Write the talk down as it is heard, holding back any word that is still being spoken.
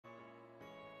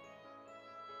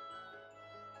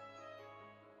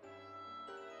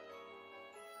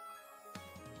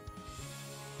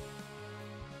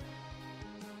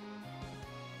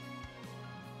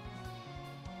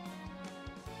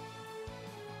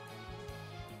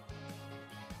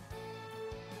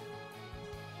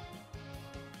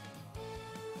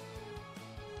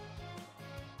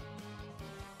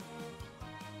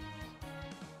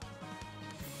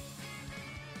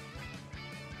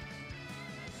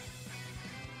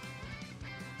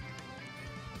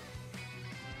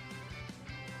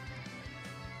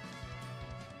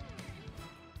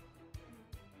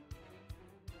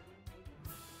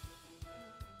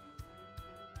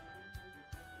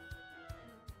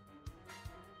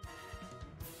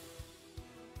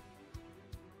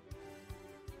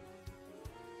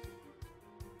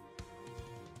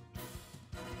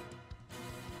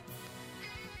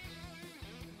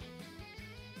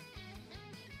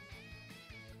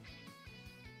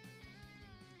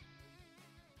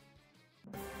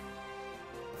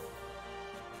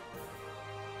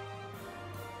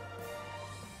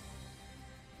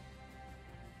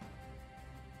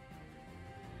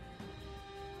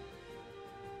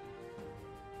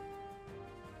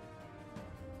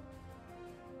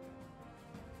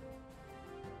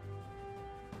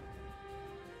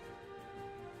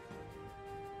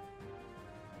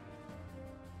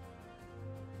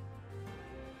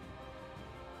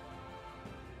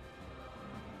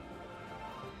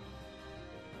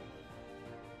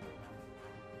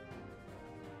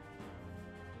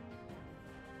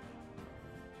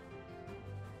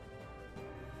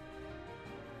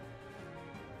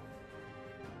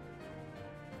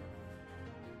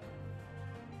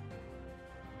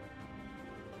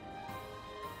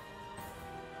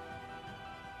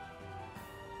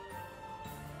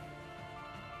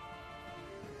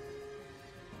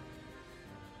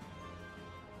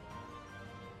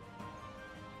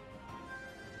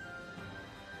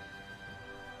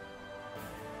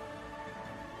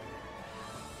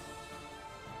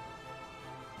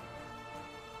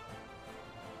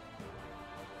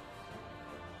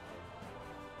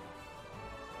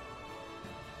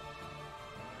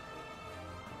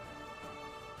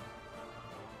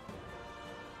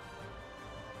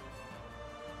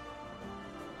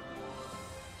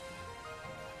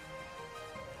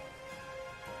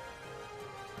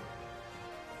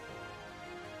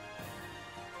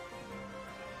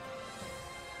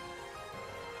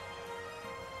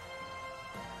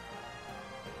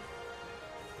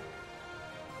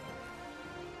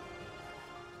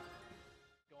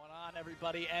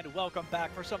everybody, and welcome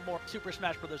back for some more Super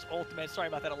Smash Bros. Ultimate. Sorry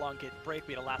about that elongated break.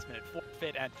 We had a last-minute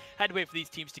forfeit and had to wait for these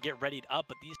teams to get readied up,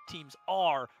 but these teams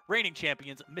are reigning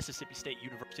champions, Mississippi State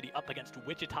University, up against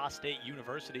Wichita State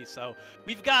University. So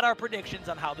we've got our predictions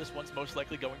on how this one's most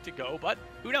likely going to go, but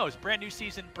who knows? Brand new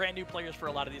season, brand new players for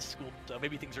a lot of these schools, so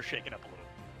maybe things are shaking up a little.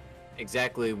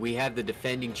 Exactly. We have the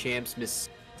defending champs,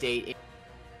 Mississippi State.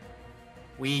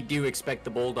 We do expect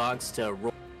the Bulldogs to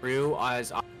roll through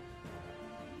as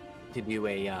to do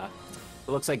a it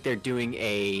looks like they're doing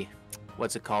a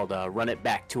what's it called, a run it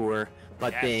back tour,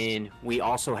 but yes. Then we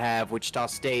also have Wichita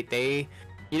State. They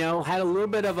had a little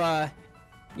bit of a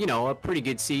a pretty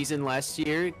good season last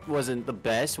year. It wasn't the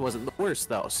best, wasn't the worst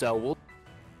though, so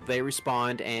they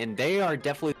respond, and they are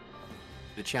definitely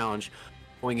the challenge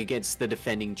going against the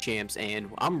defending champs, and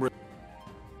I'm really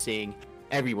seeing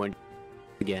everyone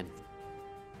again.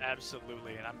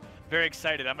 Absolutely, and I'm very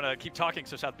excited. I'm going to keep talking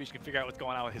so South Beach can figure out what's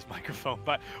going on with his microphone,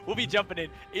 but we'll be jumping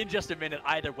in just a minute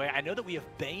either way. I know that we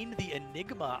have Bane the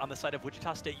Enigma on the side of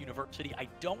Wichita State University. I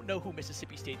don't know who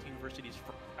Mississippi State University's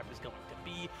first is going to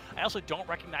be. I also don't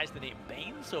recognize the name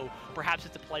Bane, so perhaps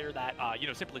it's a player that,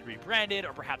 simply rebranded,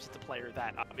 or perhaps it's a player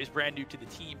that is brand new to the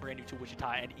team, brand new to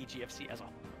Wichita and EGFC as a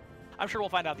whole. I'm sure we'll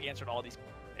find out the answer to all these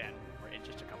and in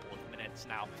just a couple of minutes.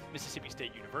 Now, Mississippi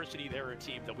State University, they're a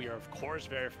team that we are, of course,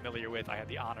 very familiar with. I had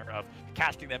the honor of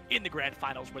casting them in the grand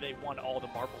finals where they won all the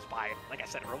marbles by, like I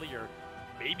said earlier,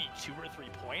 maybe 2 or 3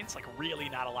 points. Like, really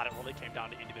not a lot. It really came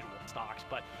down to individual stocks,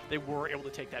 but they were able to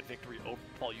take that victory over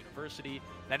Paul University.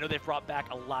 And I know they've brought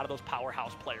back a lot of those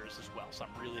powerhouse players as well, so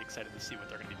I'm really excited to see what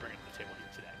they're going to be bringing to the table here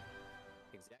today.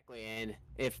 Exactly, and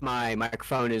if my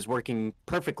microphone is working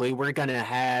perfectly, we're going to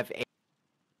have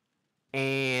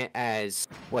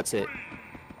what's it?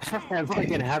 I'm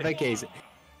going to have a case.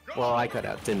 Well, I cut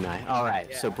out, didn't I? All right,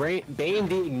 yeah. So Bane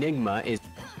the Enigma is...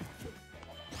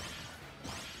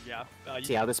 Yeah.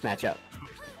 See how this match up.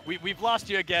 We've lost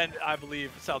you again, I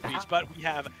believe, South Beach, but we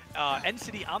have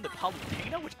N-City on the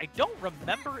Palutena, which I don't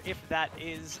remember if that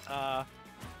is...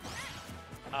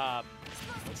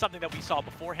 something that we saw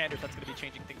beforehand, or if that's going to be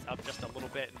changing things up just a little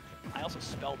bit. And I also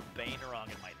spelled Bane wrong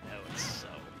in my notes, so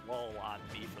lol on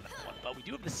me for that one. But we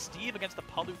do have the Steve against the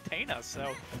Palutena,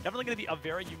 so definitely going to be a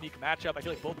very unique matchup. I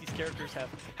feel like both these characters have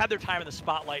had their time in the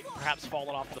spotlight, perhaps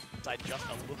fallen off the side just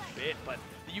a little bit, but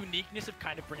the uniqueness of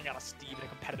kind of bringing out a Steve at a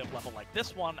competitive level like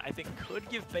this one, I think could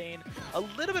give Bane a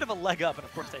little bit of a leg up, and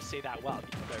of course I say that well,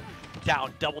 because they're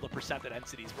down double the percent that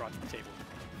N-City's brought to the table.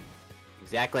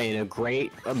 Exactly, and a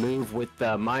great move with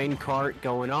the mine cart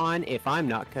going on. If I'm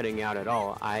not cutting out at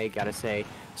all, I gotta say,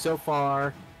 so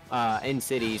far,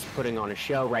 N-City's putting on a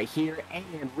show right here, and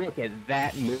look at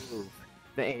that move.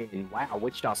 And wow,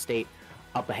 Wichita State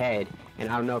up ahead, and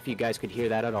I don't know if you guys could hear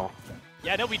that at all.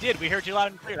 Yeah, no, we did. We heard you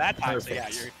loud and clear that time.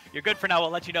 Perfect. So yeah, you're good for now.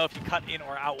 We'll let you know if you cut in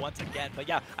or out once again. But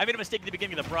yeah, I made a mistake at the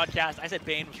beginning of the broadcast. I said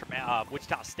Bane was from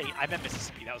Wichita State. I meant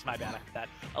Mississippi. That was my bad. I did that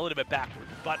a little bit backward.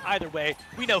 But either way,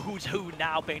 we know who's who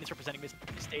now. Bane is representing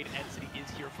Mississippi State, and N-City is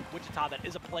here from Wichita. That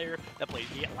is a player that played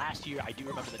last year. I do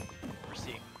remember that we're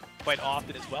seeing quite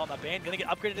often as well. Now Bane going to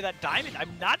get upgraded to that diamond.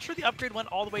 I'm not sure the upgrade went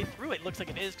all the way through. It looks like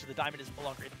it is, because the diamond is no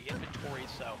longer in the inventory.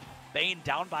 So Bane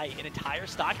down by an entire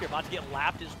stock here, about to get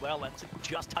lapped as well, and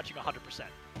just touching 100%.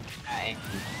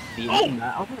 He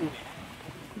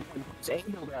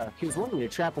was wanting to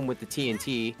trap him with the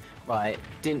TNT, but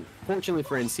didn't. Fortunately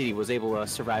for N-City, was able to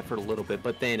survive for a little bit.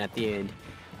 But then at the end,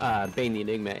 Bane the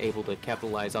Enigma able to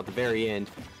capitalize at the very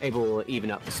end, able to even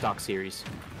up the stock series.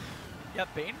 Yeah,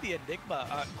 Bane the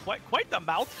Enigma, quite the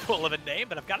mouthful of a name,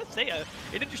 but I've got to say, an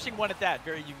interesting one at that.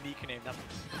 Very unique name, nothing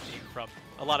we've seen from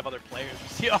a lot of other players.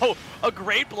 You see, a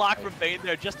great block from Bane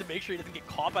there, just to make sure he doesn't get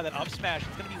caught by that up smash.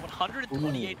 It's going to be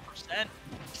 128%.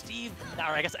 Steve, or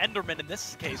I guess Enderman in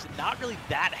this case, not really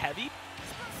that heavy.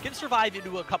 Can survive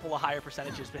into a couple of higher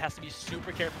percentages, but has to be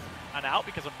super careful on out,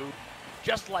 because a move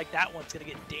just like that one's going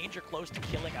to get danger close to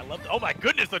killing. I love oh my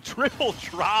goodness, the triple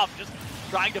drop, just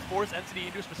trying to force N-City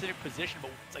into a specific position,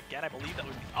 but once again, I believe that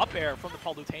was the up air from the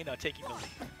Palutena taking the lead.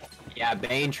 Yeah,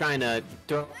 Bane trying to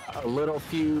throw a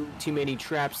few too many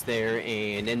traps there,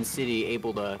 and N-City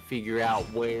able to figure out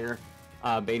where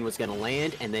Bane was going to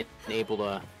land, and then able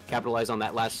to capitalize on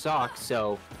that last stock.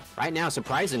 So right now,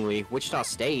 surprisingly, Wichita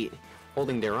State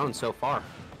holding their own so far.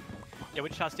 Yeah,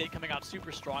 Wichita State coming out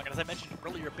super strong, and as I mentioned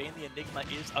earlier, Bane the Enigma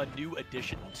is a new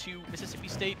addition to Mississippi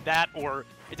State. That, or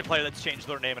it's a player that's changed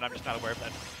their name, and I'm just not aware of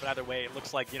that. But either way, it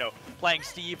looks like, playing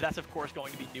Steve, that's of course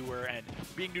going to be newer, and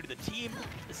being new to the team,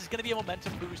 this is going to be a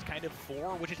momentum boost kind of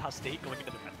for Wichita State going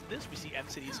into the rest of this. We see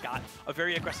N-City's got a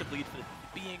very aggressive lead for the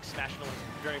being. Smashville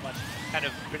has very much kind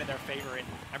of been in their favor, and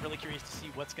I'm really curious to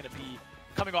see what's going to be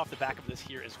coming off the back of this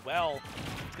here as well.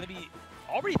 It's going to be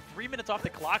already 3 minutes off the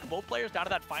clock. Both players down to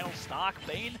that final stock.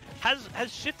 Bane has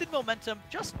shifted momentum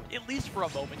just at least for a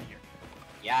moment here.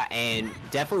 Yeah, and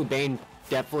definitely Bane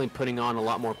definitely putting on a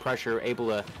lot more pressure, able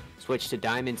to switch to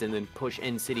diamonds and then push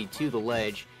N-City to the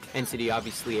ledge. N-City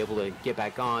obviously able to get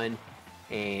back on.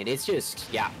 And it's just,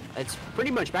 yeah, it's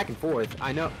pretty much back and forth.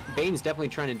 I know Bane's definitely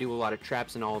trying to do a lot of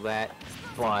traps and all that,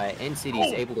 but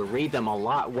N-City's able to read them a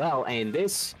lot well. And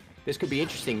this could be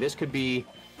interesting. This could be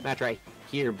a match right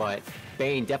here, but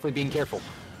Bane definitely being careful.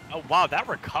 Oh, wow, that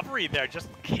recovery there, just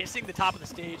kissing the top of the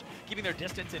stage, keeping their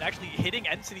distance, and actually hitting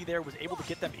N-City there was able to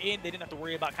get them in. They didn't have to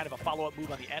worry about kind of a follow-up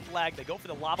move on the end lag. They go for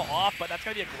the lava off, but that's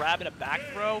going to be a grab and a back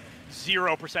throw.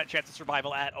 0% chance of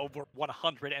survival at over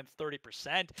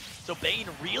 130%. So Bane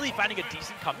really finding a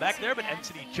decent comeback there, but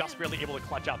N-City just barely able to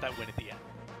clutch out that win at the end.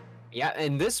 Yeah,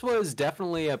 and this was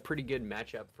definitely a pretty good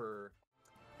matchup for,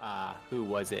 who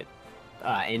was it?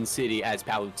 N-City as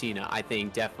Palutena. I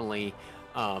think definitely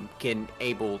can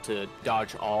able to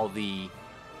dodge all the,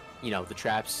 the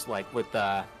traps, like with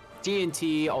the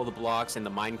TNT, all the blocks, and the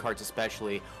minecarts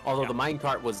especially. Although the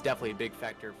minecart was definitely a big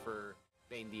factor for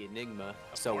Bane the Enigma.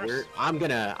 So I'm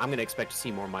gonna expect to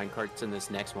see more minecarts in this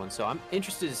next one. So I'm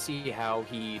interested to see how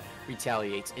he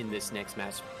retaliates in this next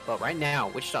match. But right now,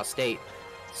 Wichita State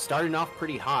starting off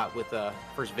pretty hot with the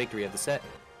first victory of the set.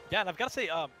 Yeah, and I've got to say,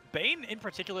 Bane in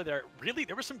particular, there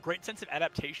was some great sense of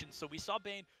adaptation. So we saw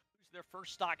Bane lose their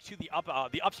first stock to the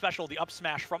up special, the up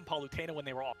smash from Palutena when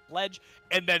they were off ledge,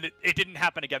 and then it didn't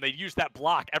happen again. They used that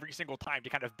block every single time to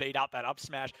kind of bait out that up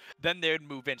smash. Then they'd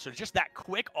move in. So just that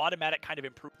quick, automatic kind of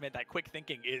improvement, that quick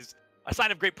thinking is a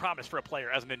sign of great promise for a player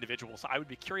as an individual. So I would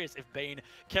be curious if Bane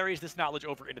carries this knowledge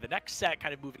over into the next set,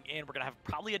 kind of moving in. We're going to have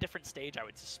probably a different stage, I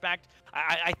would suspect.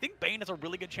 I think Bane has a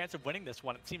really good chance of winning this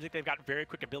one. It seems like they've got very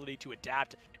quick ability to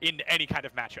adapt in any kind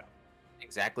of matchup.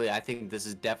 Exactly. I think this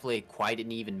is definitely quite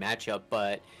an even matchup,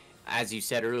 but as you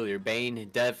said earlier, Bane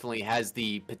definitely has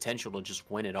the potential to just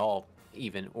win it all,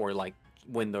 even, or like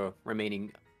win the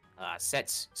remaining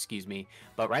sets, excuse me.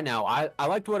 But right now, I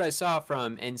liked what I saw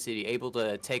from N-City, able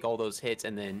to take all those hits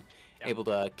and then able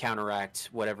to counteract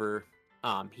whatever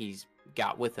he's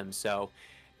got with him. So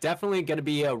definitely going to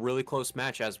be a really close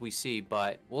match as we see,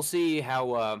 but we'll see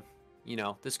how,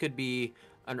 this could be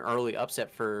an early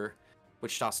upset for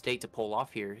Wichita State to pull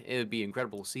off here. It would be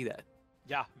incredible to see that.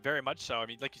 Yeah, very much so. I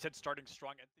mean, like you said, starting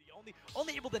strong, and the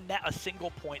only able to net a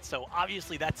single point, so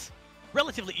obviously that's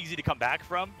relatively easy to come back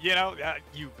from.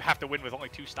 You have to win with only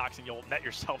 2 stocks and you'll net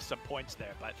yourself some points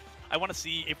there. But I want to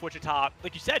see if Wichita,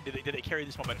 like you said, did they carry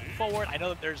this momentum forward? I know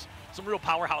that there's some real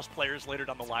powerhouse players later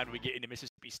down the line when we get into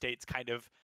Mississippi State's kind of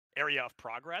area of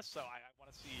progress. So I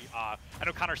want to see, I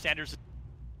know Connor Sanders is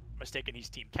mistaken, he's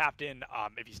team captain.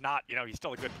 If he's not, he's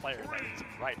still a good player, that is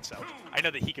right. So I know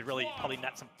that he could really probably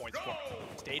net some points for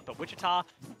State. But Wichita,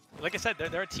 like I said,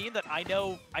 they're a team that I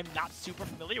know I'm not super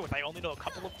familiar with. I only know a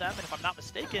couple of them, and if I'm not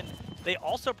mistaken, they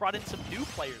also brought in some new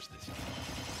players this year.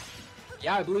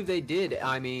 Yeah, I believe they did.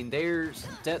 I mean, they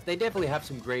definitely have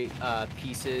some great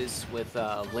pieces with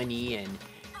Lenny and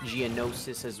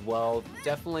Geonosis as well.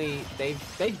 Definitely,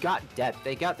 they've got depth.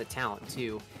 They got the talent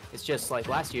too. It's just like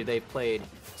last year, they've played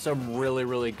some really,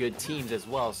 really good teams as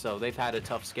well. So they've had a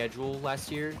tough schedule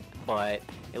last year, but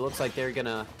it looks like they're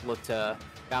gonna look to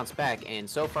bounce back. And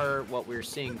so far, what we're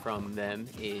seeing from them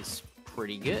is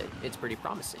pretty good. It's pretty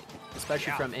promising,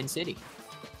 especially from N-City.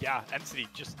 Yeah, N-City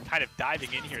just kind of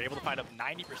diving in here, able to find up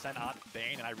 90% on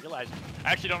Bane, and I realized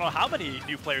I actually don't know how many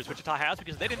new players Wichita has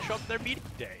because they didn't show up to their meeting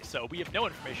day, so we have no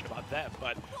information about them,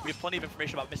 but we have plenty of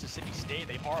information about Mississippi State.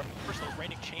 They are, of course, those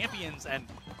reigning champions, and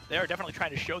they are definitely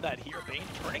trying to show that here. Bane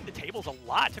turning the tables a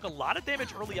lot, took a lot of damage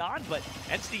early on, but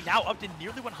N-City now up to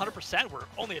nearly 100%. We're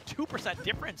only a 2%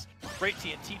 difference. Great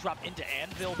TNT drop into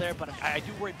Anvil there, but I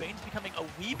do worry Bane's becoming a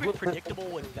wee bit predictable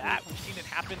with that. We've seen it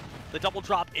happen, the double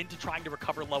drop into trying to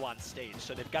recover low on stage,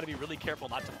 so they've got to be really careful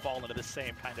not to fall into the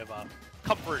same kind of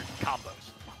comfort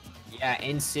combos. Yeah,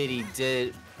 N-City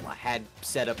had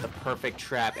set up the perfect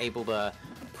trap, able to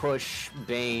push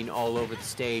Bane all over the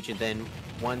stage, and then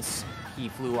once he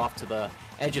flew off to the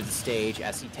edge of the stage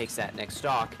as he takes that next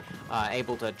stock,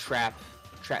 able to trap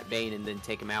Bane and then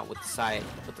take him out with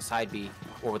the side B,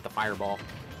 or with the fireball,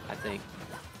 I think.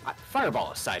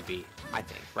 Fireball is side B, I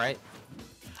think, right?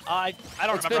 I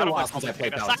don't remember. Been a while since I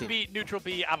played Side B, neutral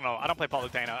B, I don't know. I don't play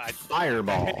Palutena.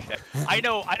 Fireball. I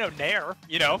know Nair,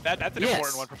 that's an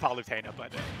important one for Palutena,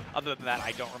 but other than that,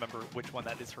 I don't remember which one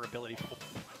that is her ability for.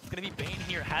 going to be Bane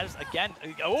here. Has, again,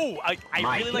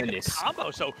 I really like the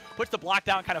combo. So puts the block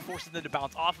down, kind of forces them to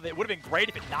bounce off of it. It would have been great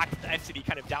if it knocked the Entity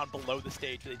kind of down below the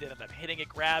stage. They did end up hitting it,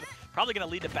 grab. Probably going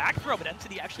to lead to back throw, but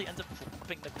Entity actually ends up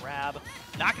dropping the grab.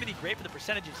 Not going to be great for the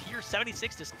percentages here.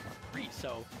 76 to 3,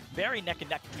 so very neck and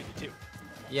neck between the two.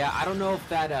 Yeah, I don't know if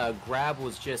that grab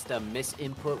was just a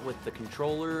misinput with the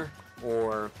controller,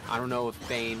 or I don't know if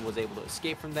Bane was able to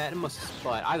escape from that. It must,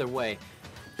 but either way,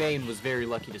 Bane was very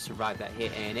lucky to survive that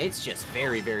hit, and it's just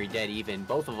very, very dead even.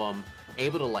 Both of them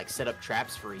able to like set up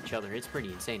traps for each other. It's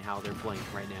pretty insane how they're playing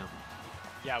right now.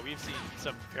 Yeah, we've seen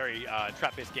some very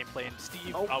trap-based gameplay, and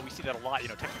Steve, we see that a lot,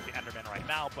 technically Enderman right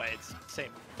now, but it's the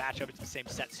same matchup, it's the same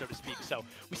set, so to speak. So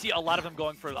we see a lot of them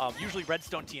going for usually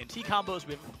redstone TNT combos.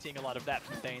 We've been seeing a lot of that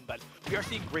from Bane, but we are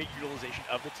seeing great utilization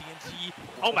of the TNT.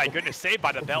 Oh my goodness, saved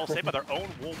by the Bell, saved by their own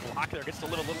wool block there. Gets to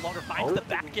live a little longer, finds the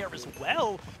back air as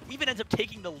well. Even ends up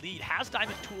taking the lead, has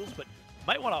diamond tools, but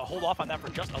might want to hold off on that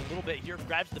for just a little bit here.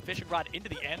 Grabs the fishing rod into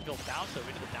the anvil down, so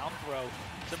into the down throw.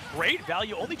 Some great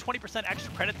value, only 20%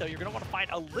 extra credit though. You're going to want to find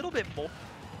a little bit more.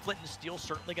 Flint and Steel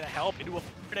certainly going to help into a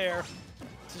forward air.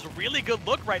 This is a really good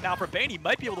look right now for Bane. He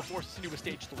might be able to force us into a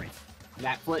stage 3.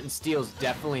 That Flint and Steel's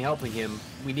definitely helping him.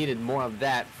 We needed more of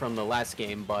that from the last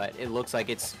game, but it looks like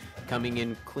it's coming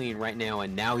in clean right now,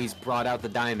 and now he's brought out the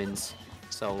diamonds.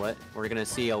 So we're going to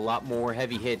see a lot more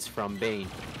heavy hits from Bane.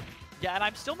 Yeah, and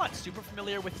I'm still not super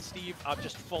familiar with Steve,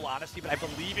 just full honesty, but I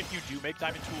believe if you do make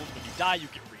diamond tools, when you die, you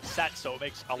get reset, so it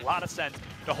makes a lot of sense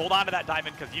to hold on to that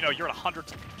diamond, because, you're at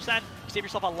 100%, you save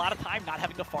yourself a lot of time not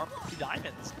having to farm 2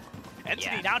 diamonds.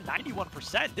 Entity now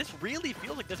 91%. This really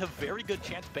feels like there's a very good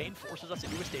chance Bane forces us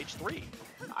into a stage 3.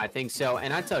 I think so,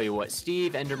 and I tell you what,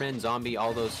 Steve, Enderman, Zombie,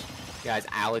 all those guys,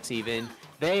 Alex even,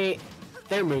 their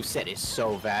moveset is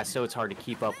so vast, so it's hard to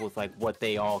keep up with like what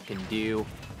they all can do.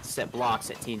 Set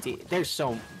blocks at TNT. There's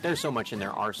so much in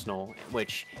their arsenal,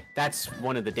 which that's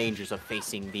one of the dangers of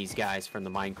facing these guys from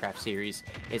the Minecraft series.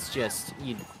 It's just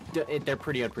they're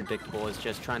pretty unpredictable. It's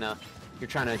just you're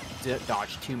trying to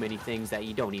dodge too many things that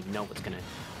you don't even know what's gonna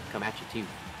come at you too.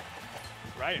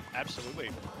 Right, absolutely.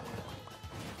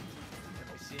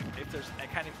 Seeing if there's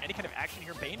any kind of action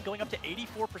here. Bane going up to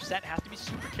 84%, has to be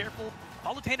super careful.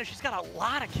 Palutena, she's got a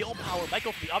lot of kill power. Might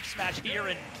go for the up smash here,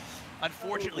 and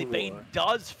unfortunately, Bane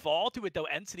does fall to it, though.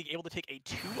 Entity able to take a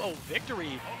 2-0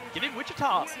 victory, giving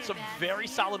Wichita some very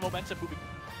solid momentum moving.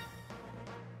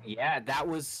 Yeah, that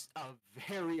was a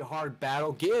very hard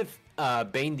battle. Give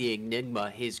Bane the Enigma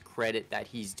his credit that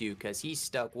he's due, because he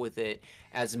stuck with it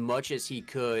as much as he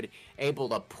could, able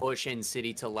to push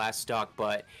N-City to last stock,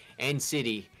 but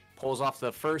N-City pulls off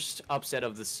the first upset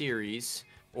of the series,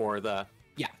 of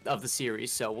the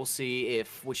series, so we'll see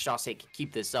if Wichita State can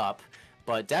keep this up.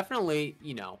 But definitely,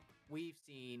 we've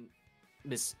seen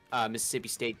Mississippi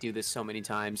State do this so many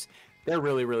times. They're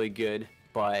really, really good.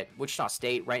 But Wichita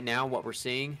State right now, what we're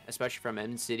seeing, especially from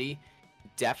N-City,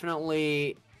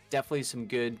 definitely some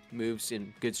good moves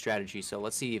and good strategy. So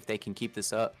let's see if they can keep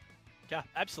this up. Yeah,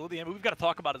 absolutely. And we've got to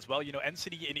talk about as well,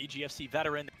 N-City, an EGFC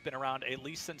veteran, been around at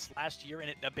least since last year,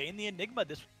 and Bane the Enigma,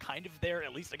 this kind of their,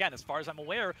 at least again, as far as I'm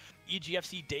aware,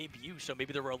 EGFC debut. So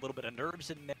maybe there were a little bit of nerves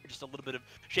in there, just a little bit of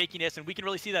shakiness, and we can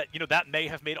really see that, that may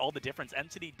have made all the difference.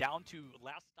 N-City down to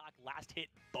last stock, last hit,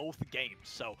 both games.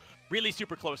 So really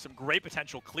super close, some great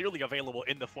potential clearly available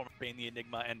in the form of Bane the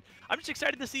Enigma, and I'm just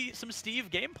excited to see some Steve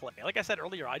gameplay. Like I said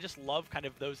earlier, I just love kind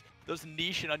of those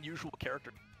niche and unusual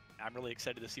characters. I'm really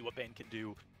excited to see what Bane can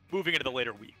do moving into the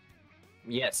later week.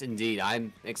 Yes, indeed.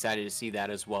 I'm excited to see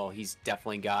that as well. He's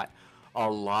definitely got a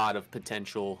lot of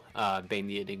potential, Bane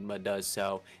the Enigma does.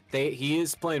 So he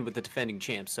is playing with the defending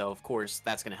champ, so of course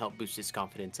that's going to help boost his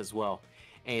confidence as well.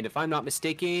 And if I'm not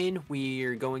mistaken,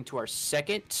 we're going to our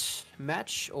second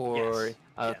match, or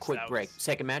a quick break.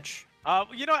 Second match?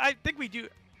 I think we do.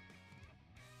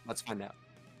 Let's find out.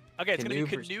 Okay, it's going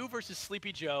to be Canoe versus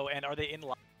Sleepy Joe, and are they in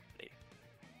line?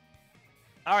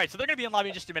 All right, so they're going to be in lobby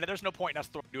in just a minute. There's no point in us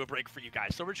throwing a break for you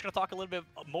guys. So we're just going to talk a little bit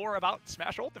more about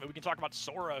Smash Ultimate. We can talk about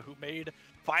Sora, who made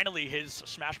finally his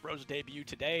Smash Bros. Debut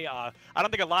today. I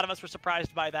don't think a lot of us were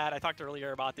surprised by that. I talked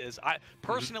earlier about this.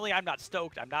 Personally, I'm not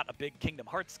stoked. I'm not a big Kingdom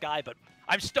Hearts guy, but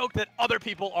I'm stoked that other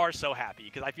people are so happy,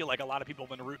 because I feel like a lot of people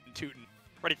have been rooting, tooting,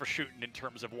 ready for shooting in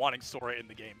terms of wanting Sora in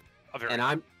the game.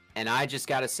 And I just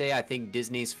gotta say, I think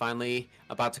Disney's finally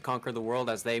about to conquer the world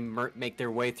as they make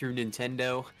their way through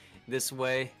Nintendo this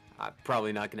way.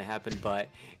 Probably not going to happen, but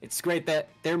it's great that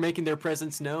they're making their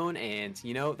presence known, and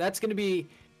it's going to be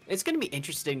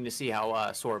interesting to see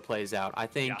how Sora plays out. I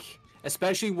think,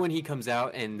 especially when he comes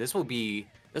out, and this will be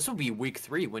week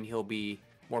 3 when he'll be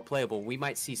more playable. We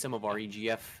might see some of our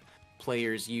EGF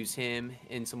players use him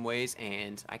in some ways,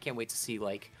 and I can't wait to see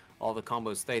like all the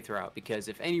combos they throw out, because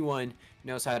if anyone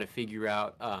knows how to figure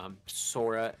out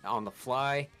Sora on the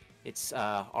fly, it's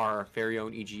our very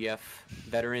own EGF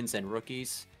veterans and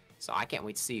rookies. So I can't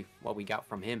wait to see what we got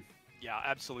from him. Yeah,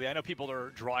 absolutely. I know people are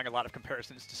drawing a lot of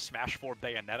comparisons to Smash 4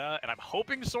 Bayonetta, and I'm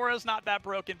hoping Sora's not that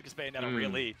broken, because Bayonetta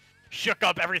really shook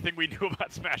up everything we knew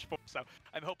about Smash 4. So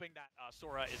I'm hoping that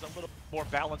Sora is a little more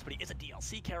balanced, but he is a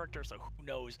DLC character, so who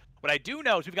knows. What I do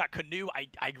know is we've got Canoe.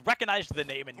 I recognized the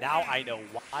name, and now I know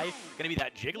why. Going to be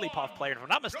that Jigglypuff player. And if I'm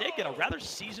not mistaken, a rather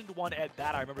seasoned one at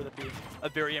that. I remember them being a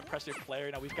very impressive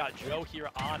player. Now we've got Joe here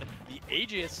on the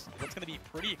Aegis. That's going to be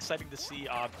pretty exciting to see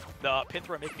the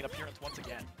Pythra making an appearance once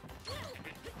again.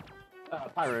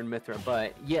 Pyra and Mithra,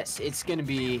 but yes, it's going to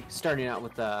be starting out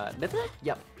with Mithra?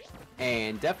 Yep.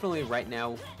 And definitely right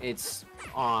now it's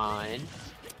on,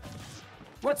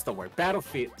 what's the word?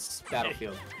 Battlefield.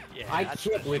 Yeah, I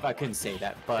can't believe I couldn't say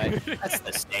that, but that's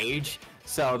the stage.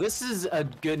 So this is a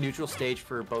good neutral stage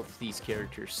for both of these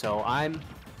characters. So I'm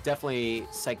definitely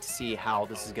psyched to see how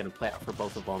this is going to play out for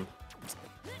both of them.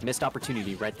 Missed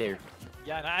opportunity right there.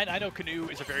 Yeah, and I know Canoe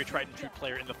is a very tried and true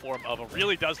player in the form of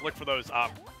really does look for those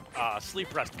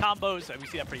sleep rest combos, and we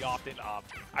see that pretty often.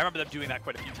 I remember them doing that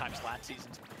quite a few times last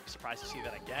season. So I'm surprised to see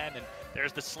that again. And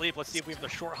there's the sleep. Let's see if we have the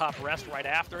short hop rest right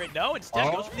after it. No,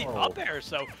 instead goes for the up air.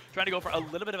 So trying to go for a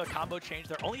little bit of a combo change.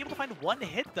 They're only able to find one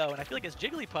hit though, and I feel like as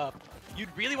Jigglypuff, you'd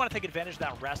really want to take advantage of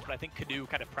that rest, but I think Canoe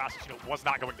kind of process, was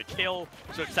not going to kill,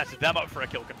 so it sets them up for a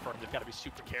kill confirm. They've got to be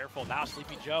super careful. Now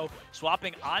Sleepy Joe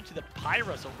swapping onto the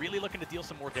Pyra, so really looking to deal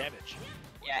some more damage.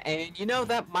 Yeah, and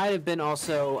that might have been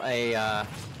also a,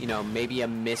 maybe a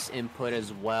misinput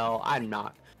as well. I'm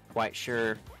not quite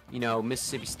sure.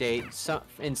 Mississippi State,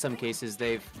 in some cases,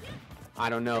 I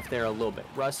don't know if they're a little bit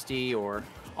rusty or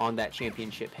on that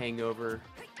championship hangover,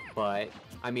 but,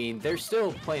 I mean, they're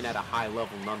still playing at a high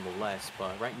level nonetheless,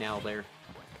 but right now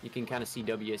you can kind of see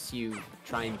WSU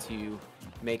trying to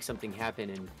make something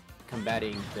happen and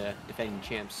combating the defending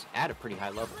champs at a pretty high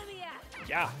level.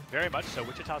 Yeah, very much so.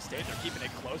 Wichita State, they're keeping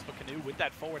it close, but Canoe with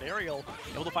that forward aerial,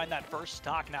 able to find that first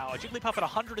stock. Now, a Jigglypuff at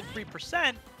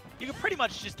 103%, you can pretty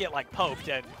much just get, poked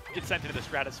and get sent into the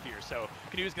stratosphere. So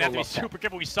Canoe's going to have to be super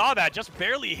careful. We saw that, just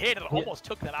barely hit, and almost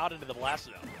took them out into the blast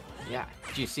zone. Yeah.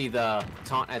 Did you see the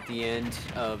taunt at the end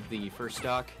of the first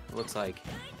stock? It looks like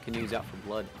Canoe's out for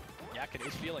blood. Yeah,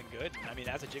 Canoe's feeling good. I mean,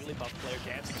 as a Jigglypuff player,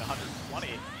 dancing at 120.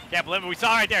 Can't believe it. We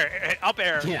saw right there, up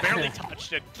air, barely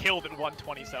touched and killed at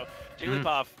 120. So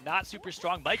Jigglypuff, not super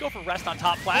strong. Might go for rest on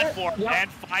top platform and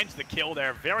finds the kill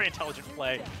there. Very intelligent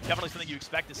play. Definitely something you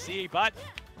expect to see, but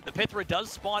the Pythra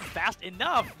does spawn fast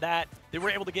enough that they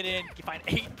were able to get in, find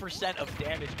 8% of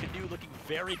damage. Canoe looking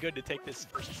very good to take this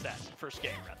first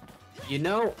game, rather.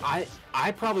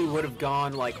 I probably would have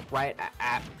gone right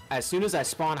as soon as I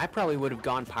spawn. I probably would have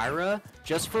gone Pyra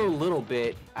just for a little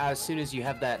bit as soon as you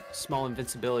have that small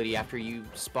invincibility after you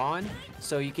spawn,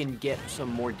 so you can get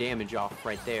some more damage off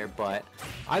right there. But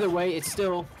either way, it's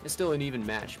still an even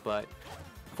match. But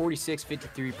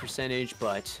 46-53 percentage,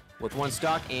 but with one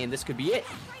stock, and this could be it.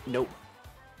 Nope.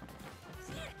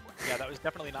 Yeah, that was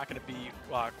definitely not going to be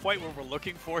quite what we're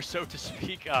looking for, so to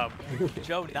speak.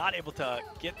 Joe not able to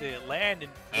get the land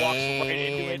and walks right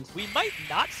into it. We might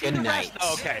not see the rest.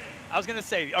 Oh, okay. I was going to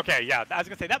say,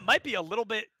 that might be a little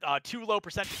bit too low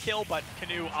percent to kill, but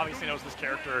Canoe obviously knows this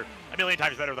character a million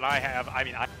times better than I have. I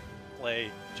mean, I play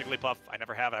Jigglypuff. I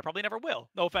never have, and I probably never will.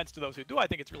 No offense to those who do. I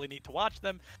think it's really neat to watch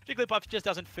them. Jigglypuff just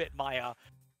doesn't fit my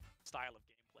style of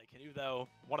gameplay. Canoe, though,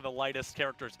 one of the lightest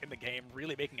characters in the game,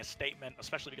 really making a statement,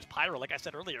 especially because Pyra, like I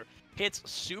said earlier, hits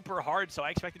super hard, so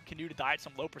I expected Canoe to die at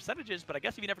some low percentages, but I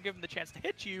guess if you never give him the chance to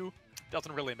hit you, it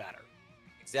doesn't really matter.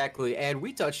 Exactly, and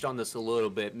we touched on this a little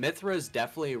bit. Mithra is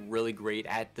definitely really great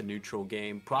at the neutral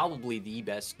game, probably the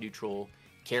best neutral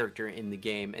character in the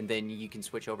game, and then you can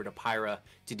switch over to Pyra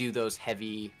to do those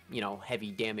heavy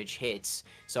damage hits.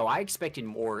 So I expected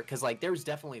more, because there was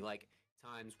definitely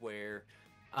times where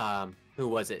who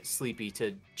was it? Sleepy,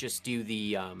 to just do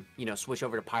the switch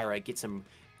over to Pyra, get some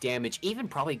damage. Even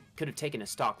probably could have taken a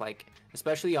stock,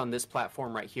 especially on this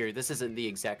platform right here. This isn't the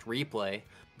exact replay,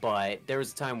 but there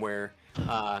was a time where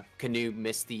Canoe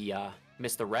missed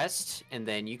the rest, and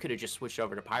then you could have just switched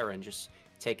over to Pyra and just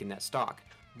taken that stock.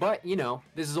 But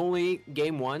this is only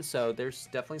game one, so there's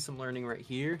definitely some learning right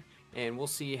here, and we'll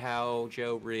see how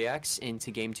Joe reacts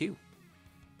into game two.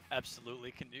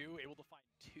 Absolutely. Canoe able to find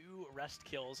 2 rest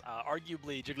kills,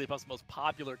 arguably Jigglypuff's most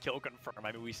popular kill confirm.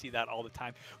 I mean, we see that all the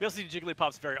time. We also see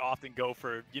Jigglypuffs very often go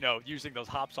for, using those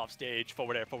hops off stage,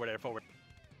 forward air, forward air, forward.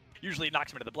 Usually it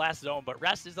knocks him into the blast zone, but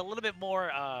rest is a little bit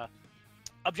more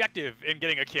objective in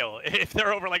getting a kill. If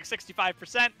they're over like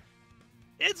 65%,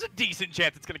 it's a decent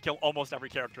chance it's going to kill almost every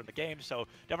character in the game. So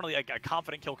definitely a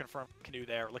confident kill confirmed Canoe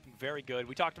there, looking very good.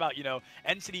 We talked about,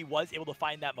 NCT was able to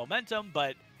find that momentum,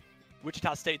 but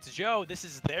Wichita State's Joe, this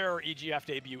is their EGF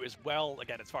debut as well.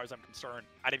 Again, as far as I'm concerned,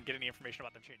 I didn't get any information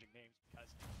about them changing names because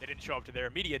they didn't show up to their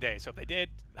media day. So if they did,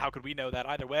 how could we know that?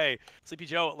 Either way, Sleepy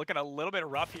Joe looking a little bit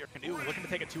rough here. Canoe looking to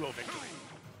take a 2-0 victory.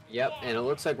 Yep, and it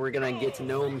looks like we're going to get to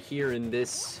know him here in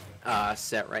this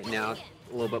set right now.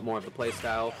 A little bit more of the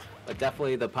playstyle, but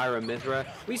definitely the Pyra Mithra.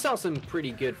 We saw some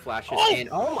pretty good flashes, and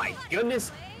oh my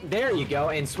goodness, there you go.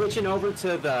 And switching over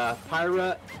to the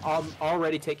Pyra,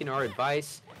 already taking our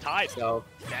advice. Tied. So,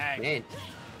 dang. Man,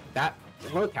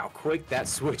 look how quick that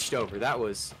switched over. That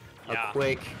was a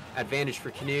quick advantage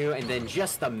for Canoe, and then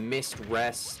just the missed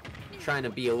rest, trying to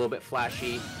be a little bit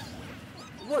flashy.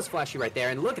 It was flashy right there,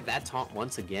 and look at that taunt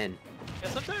once again. Yeah,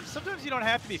 sometimes you don't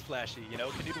have to be flashy,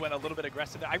 Canoe went a little bit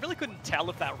aggressive. I really couldn't tell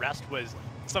if that rest was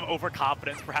some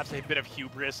overconfidence, perhaps a bit of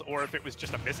hubris, or if it was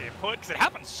just a misinput, because it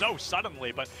happened so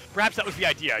suddenly, but perhaps that was the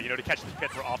idea, to catch the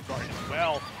Pithra off guard as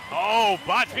well. Oh,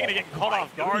 but speaking of getting caught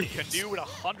off guard, Canoe at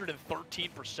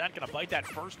 113%, gonna bite that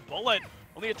first bullet.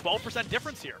 Only a 12%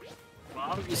 difference here.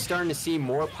 Well, you're starting to see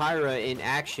more Pyra in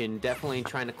action, definitely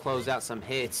trying to close out some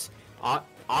hits.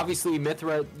 Obviously,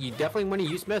 Mithra, you definitely want to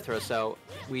use Mithra, so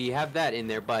we have that in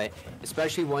there, but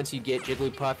especially once you get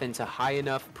Jigglypuff into high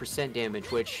enough percent damage,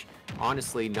 which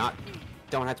honestly don't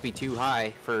have to be too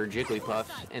high for Jigglypuff,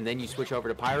 and then you switch over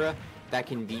to Pyra, that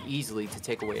can be easily to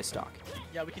take away a stock.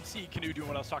 Yeah, we can see Canoe doing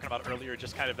what I was talking about earlier,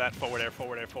 just kind of that forward air,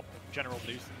 general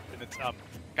nuisance, and it's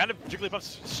kind of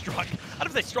Jigglypuff's strong, I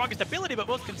don't say strongest ability, but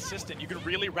most consistent. You can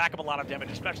really rack up a lot of damage,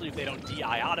 especially if they don't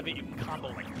DI out of it. You can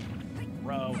combo like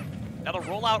row. Now the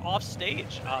rollout off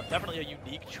stage, definitely a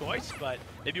unique choice, but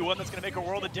maybe one that's going to make a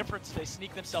world of difference. They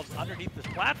sneak themselves underneath this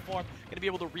platform, going to be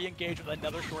able to re-engage with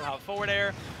another short out forward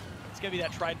air. It's going to be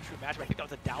that tried and true match. I think that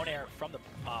was a down air from the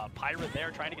Pyra there,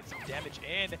 trying to get some damage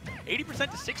in. 80%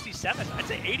 to 67. I'd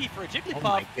say 80 for a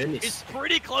Jigglypuff is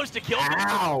pretty close to kill.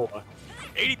 Ow!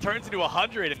 80 turns into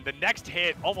 100, and the next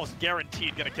hit almost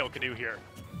guaranteed going to kill Canoe here.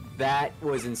 That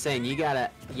was insane. You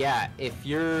gotta, if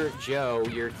you're Joe,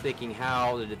 you're thinking,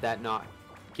 how did that not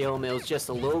kill him? It was just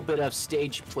a little bit of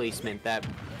stage placement that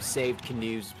saved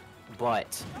Canoe's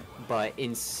butt. But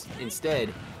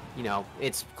instead,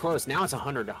 it's close. Now it's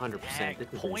 100 to 100%. This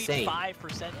is insane.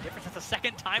 0.5% difference. That's the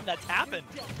second time that's happened.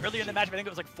 Earlier in the match, I think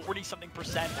it was like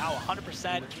 40-something%. Now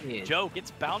 100%. Joe gets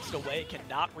bounced away,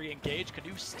 cannot re-engage.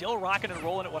 Canoe still rocking and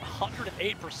rolling at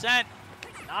 108%.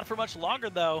 Not for much longer,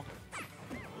 though.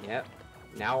 Yep.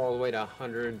 Now all the way to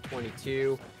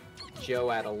 122. Joe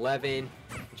at 11.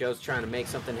 Joe's trying to make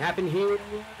something happen here.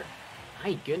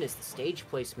 My goodness, the stage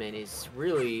placement is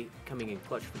really coming in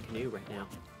clutch for Canoe right now.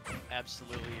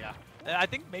 Absolutely, yeah. And I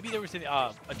think maybe there was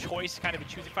a choice kind of in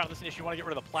choosing Final Destination. You want to get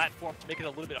rid of the platform to make it a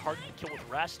little bit harder to kill with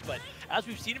rest, but as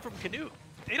we've seen it from Canoe,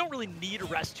 they don't really need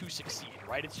rest to succeed,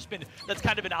 right? It's just been, that's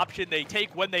kind of an option they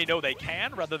take when they know they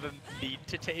can, rather than need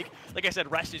to take. Like I said,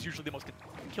 rest is usually the most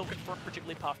kill confirmed for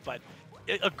Jigglypuff, but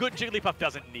a good Jigglypuff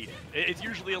doesn't need it. It's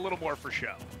usually a little more for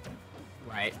show.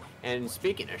 Right. And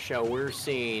speaking of show, we're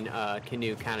seeing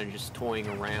Canoe kind of just toying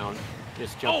around,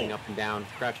 just jumping up and down,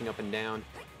 crouching up and down.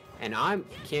 And I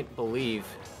can't believe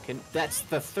that's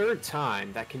the third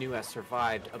time that Canoe has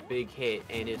survived a big hit,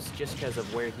 and it's just because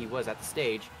of where he was at the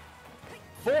stage.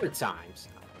 4 times,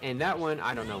 and that one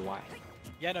I don't know why.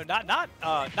 Yeah, no, not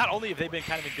only have they been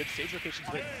kind of in good stage locations,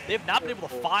 but they have not been able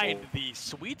to find the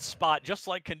sweet spot, just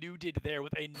like Canoe did there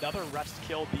with another rest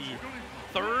kill. The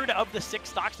third of the 6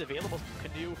 stocks available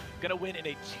from Canoe, gonna win in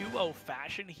a 2-0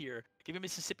 fashion here, giving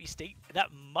Mississippi State that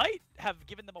might have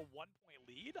given them a 1-point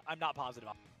lead. I'm not positive.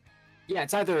 Yeah,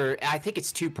 it's either, I think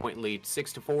it's 2-point lead,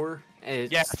 6-4.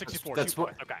 Yeah, 64. That's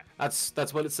what. Okay.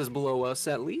 That's what it says below us,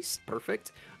 at least.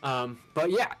 Perfect. But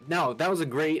yeah, no, that was a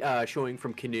great showing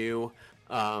from Canoe.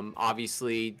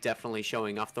 Obviously, definitely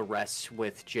showing off the rest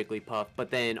with Jigglypuff, but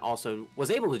then also was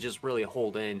able to just really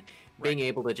hold in, being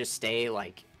able to just stay,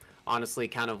 like, honestly,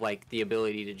 kind of like the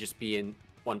ability to just be in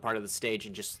one part of the stage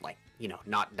and just, like,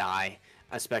 not die,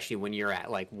 especially when you're at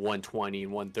like 120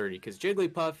 and 130, because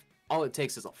Jigglypuff, all it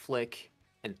takes is a flick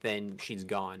and then she's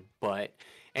gone. But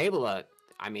able to,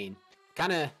 I mean,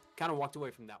 kind of walked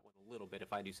away from that one a little bit,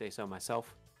 if I do say so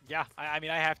myself. Yeah, I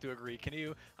mean, I have to agree.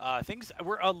 Canoe, things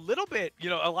were a little bit,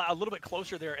 a little bit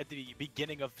closer there at the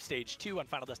beginning of Stage 2 on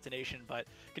Final Destination, but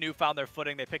Canoe found their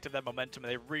footing, they picked up that momentum,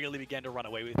 and they really began to run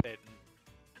away with it.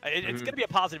 And it's going to be a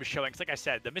positive showing, because like I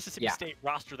said, the Mississippi State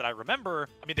roster that I remember,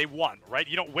 I mean, they won, right?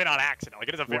 You don't win on accident. Like,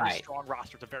 it is a very strong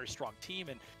roster. It's a very strong team,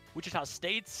 and Wichita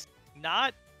State's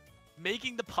not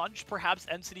making the punch perhaps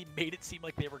NCT made it seem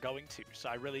like they were going to. So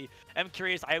I really am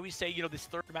curious. I always say, you know, this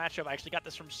third matchup, I actually got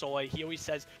this from Soy. He always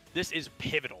says this is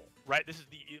pivotal, right? This is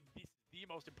the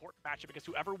most important matchup because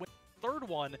whoever wins the third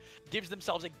one gives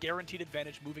themselves a guaranteed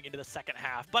advantage moving into the second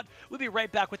half. But we'll be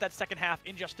right back with that second half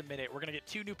in just a minute. We're going to get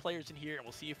 2 new players in here, and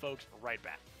we'll see you folks right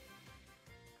back.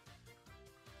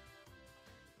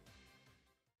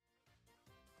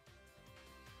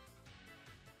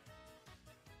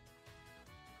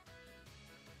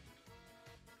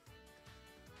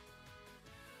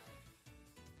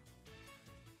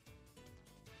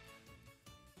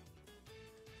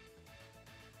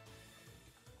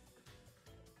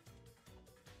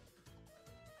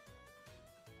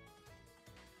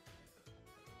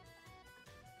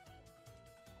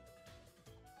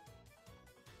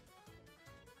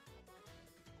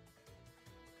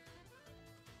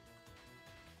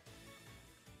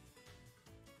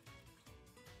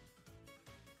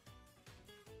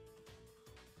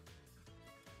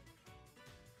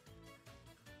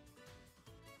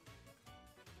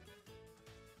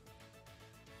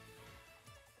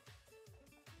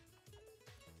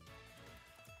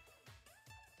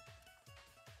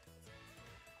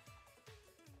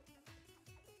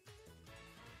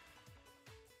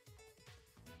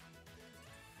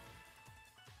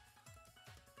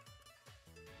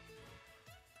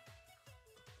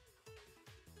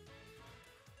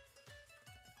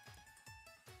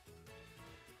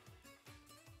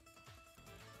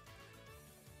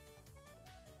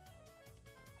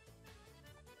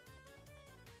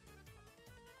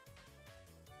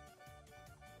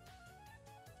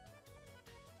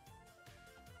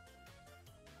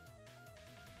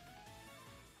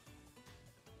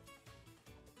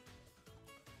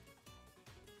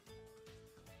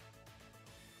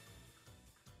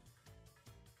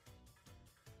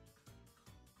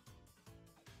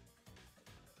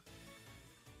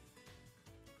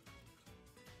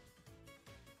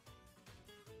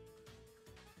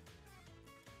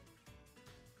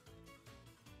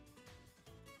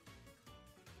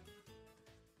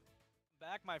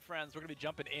 Back, my friends. We're going to be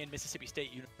jumping in Mississippi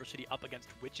State University up against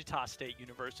Wichita State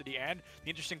University. And the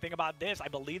interesting thing about this, I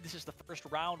believe this is the first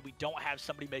round. We don't have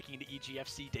somebody making the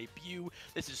EGFC debut.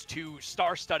 This is 2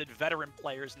 star-studded veteran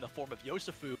players in the form of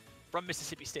Yosefu from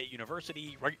Mississippi State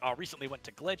University. Recently went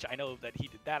to Glitch. I know that he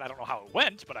did that. I don't know how it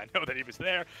went, but I know that he was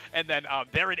there. And then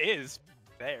there it is.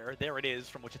 There it is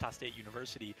from Wichita State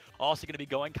University. Also going to be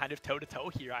going kind of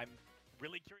toe-to-toe here. I'm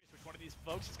really curious which one of these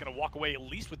folks is going to walk away at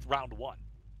least with round 1.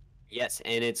 Yes,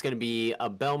 and it's going to be a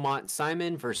Belmont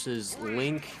Simon versus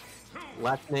Link.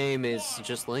 Last name is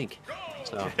just Link.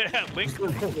 So Link.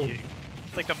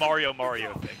 It's like the Mario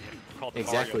thing. Called the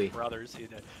exactly. Mario Brothers. You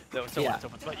know, so on and so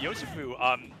forth. But Yosefu,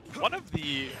 one of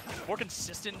the more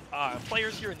consistent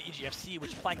players here in the EGFC,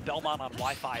 which playing Belmont on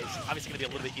Wi-Fi is obviously going to be a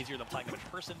little bit easier than playing them in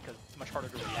person because it's much harder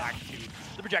to react to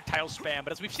the projectile spam.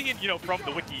 But as we've seen, you know, from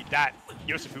the wiki that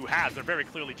Yosefu has, they're very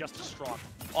clearly just as strong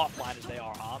offline as they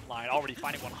are online. Already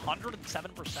finding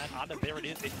 107% on them. There it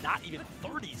is in not even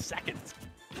 30 seconds.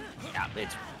 Yeah,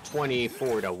 it's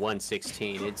 24 to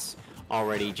 116. It's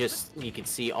already just, you can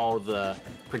see all the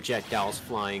projectiles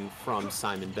flying from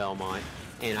Simon Belmont.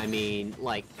 And I mean,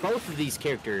 like, both of these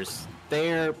characters,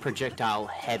 they're projectile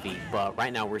heavy, but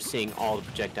right now we're seeing all the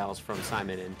projectiles from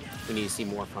Simon, and we need to see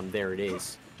more from There It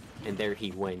Is. And there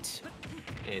he went,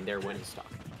 and there went his stock.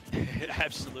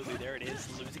 Absolutely, there it is,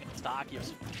 losing in stock.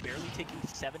 Yosefu barely taking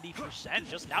 70%,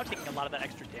 just now taking a lot of that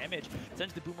extra damage.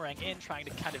 Sends the boomerang in, trying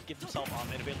to kind of give himself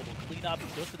an available cleanup.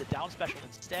 He goes for the down special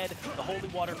instead. The holy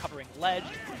water covering ledge,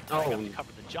 trying to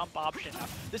cover the jump option. Now,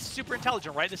 this is super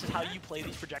intelligent, right? This is how you play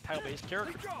these projectile-based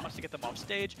characters. Wants to get them off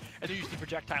stage, and they're using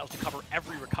projectiles to cover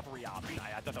every recovery option.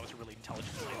 I thought that was a really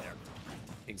intelligent play there.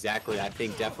 Exactly. I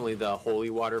think definitely the holy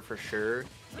water for sure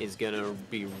is going to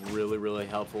be really, really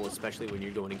helpful, especially when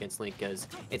you're going against Link, because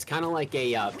it's kind of like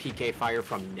a PK fire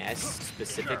from Ness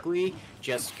specifically,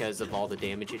 just because of all the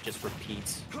damage it just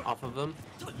repeats off of them,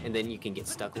 and then you can get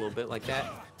stuck a little bit like that.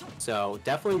 So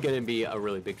definitely going to be a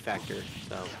really big factor.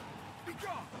 So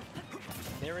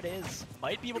there it is.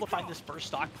 Might be able to find this first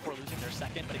stock before losing their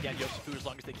second, but again, Yosefu, as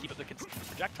long as they keep up the consistent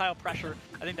projectile pressure,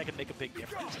 I think that can make a big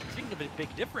difference. Speaking of a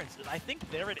big difference, I think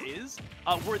There It Is,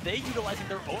 were they utilizing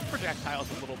their own projectiles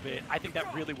a little bit, I think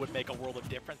that really would make a world of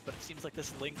difference, but it seems like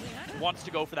this Link wants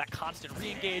to go for that constant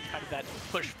re-engage, kind of that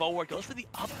push forward, goes for the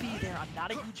up B there. I'm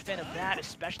not a huge fan of that,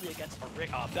 especially against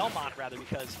a Belmont, rather,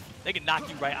 because they can knock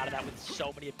you right out of that with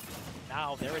so many.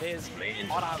 Now, there it is,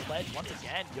 on ledge once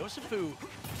again. Yosefu,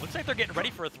 looks like they're getting ready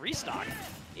for a 3-stock.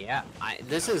 Yeah,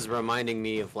 this is reminding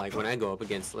me of like when I go up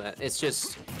against that. It's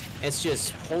just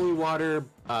holy water,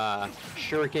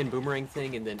 shuriken, boomerang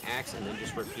thing, and then axe, and then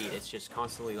just repeat. It's just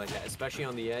constantly like that, especially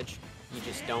on the edge. You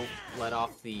just don't let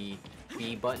off the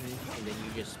B button, and then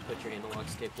you just put your analog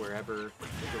stick wherever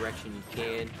direction you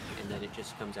can, and then it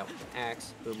just comes out with the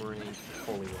axe, boomerang,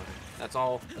 holy water. That's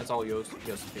all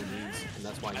Yosufu needs, and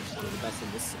that's why he's one of the best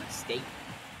in this state.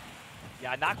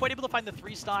 Yeah, not quite able to find the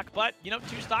 3-stock, but, you know,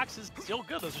 2 stocks is still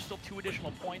good. Those are still 2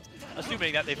 additional points,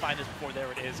 assuming that they find this before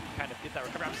there it is, and kind of get that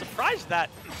recovery. I'm surprised that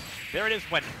there it is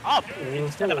went up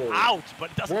instead of out,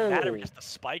 but it doesn't matter. Just the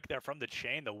spike there from the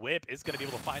chain. The whip is going to be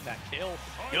able to find that kill.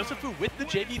 Yosufu with the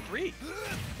JV3.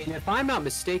 And if I'm not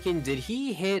mistaken, did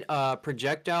he hit a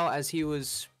projectile as he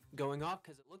was going off?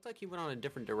 Because it looked like he went on a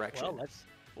different direction. Well,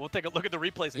 we'll take a look at the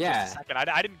replays in just a second.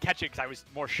 I didn't catch it because I was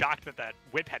more shocked that that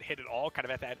whip had hit it all, kind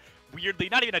of at that weirdly,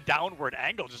 not even a downward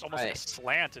angle, just almost like a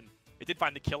slant, and it did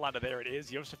find the kill onto there it is.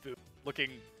 Yosufu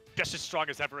looking just as strong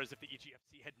as ever, as if the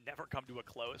EGFC had never come to a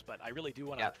close, but I really do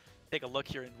want to take a look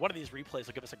here, and one of these replays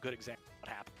will give us a good example of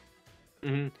what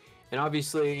happened. And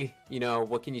obviously, you know,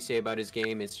 what can you say about his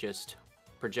game? It's just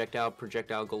projectile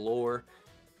galore.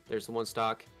 There's the 1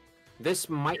 stock. This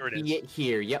might be it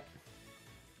here. Yep.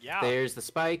 Yeah. There's the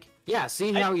spike. Yeah,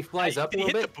 see how he flies up a little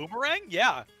bit? Did he hit the boomerang?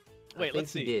 Yeah. Wait,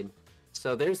 let's see. He did.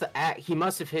 So there's the axe. He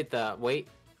must have hit the... Wait.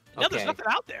 No, there's nothing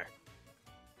out there.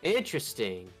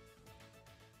 Interesting.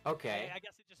 Okay. I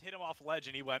guess it just hit him off ledge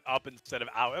and he went up instead of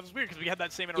out. It was weird because we had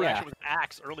that same interaction with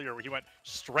Axe earlier where he went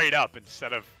straight up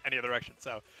instead of any other direction.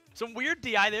 So some weird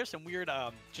DI there, some weird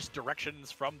just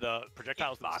directions from the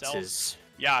projectiles themselves.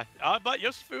 Yeah, but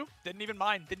Yosufu didn't even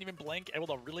mind, didn't even blink, able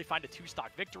to really find a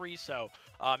 2-stock victory. So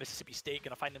Mississippi State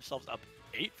going to find themselves up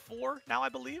 8-4 now, I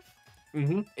believe.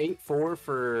 8-4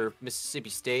 for Mississippi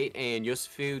State, and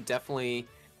Yosufu definitely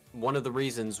one of the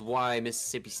reasons why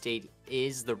Mississippi State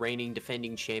is the reigning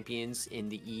defending champions in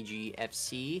the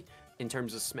EGFC in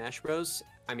terms of Smash Bros.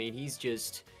 I mean, he's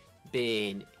just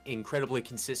been incredibly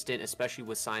consistent, especially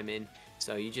with Simon.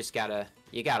 So you just gotta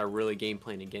really game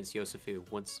plan against Yosufu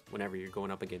whenever you're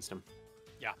going up against him.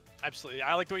 Yeah, absolutely.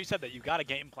 I like the way you said that. You got a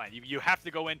game plan. You have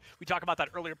to go in. We talked about that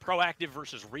earlier, proactive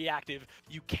versus reactive.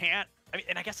 You can't, I mean,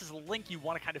 and I guess as a Link, you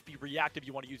want to kind of be reactive.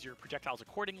 You want to use your projectiles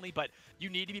accordingly, but you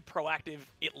need to be proactive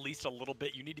at least a little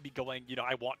bit. You need to be going, you know,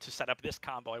 I want to set up this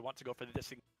combo. I want to go for this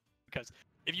thing. Because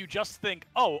if you just think,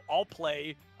 oh, I'll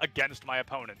play against my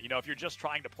opponent, you know, if you're just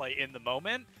trying to play in the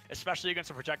moment, especially against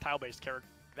a projectile-based character,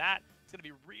 it's going to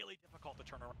be really difficult to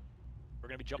turn around. We're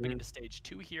going to be jumping into stage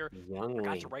 2 here. I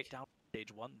forgot to write down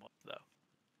stage 1 though.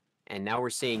 And now we're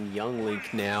seeing Young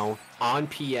Link now on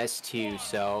PS2,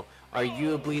 so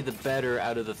arguably the better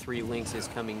out of the 3 Links is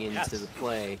coming into the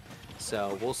play.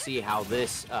 So we'll see how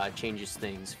this changes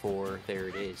things for there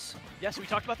it is. Yes, we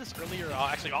talked about this earlier,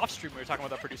 actually off stream. We were talking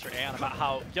with our producer Ann about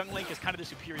how Young Link is kind of the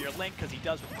superior Link because he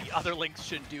does what the other Links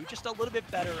should do, just a little bit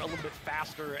better, a little bit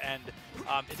faster, and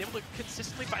is able to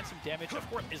consistently find some damage. Of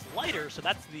course, is lighter, so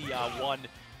that's the one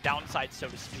downside, so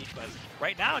to speak, but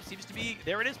right now it seems to be,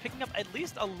 there it is, picking up at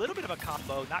least a little bit of a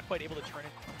combo, not quite able to turn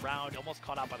it around, almost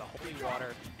caught out by the holy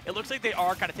water. It looks like they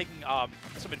are kind of taking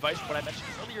some advice from what I mentioned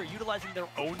earlier, utilizing their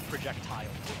own projectiles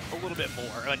a little bit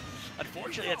more, and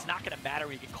unfortunately it's not going to matter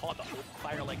when you get caught in the holy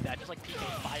fire like that, just like PK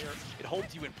Fire, it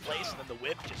holds you in place, and then the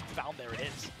whip just found there it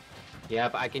is.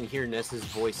 Yep, I can hear Nessa's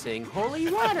voice saying, "Holy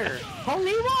water!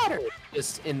 Holy water!"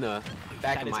 just in the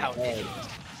back of my head.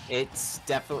 It's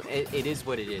definitely, it is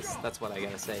what it is. That's what I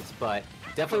gotta say. But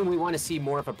definitely we want to see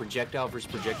more of a projectile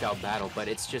versus projectile battle, but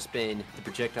it's just been, the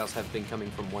projectiles have been coming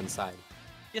from one side.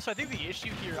 Yeah, so I think the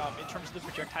issue here in terms of the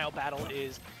projectile battle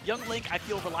is Young Link, I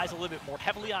feel, relies a little bit more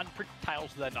heavily on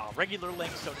projectiles than regular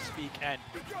Link, so to speak. And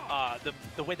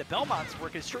the way the Belmonts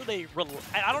work is, sure,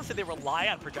 I don't say they rely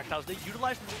on projectiles. They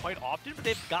utilize them quite often, but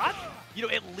they've got, you know,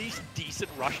 at least decent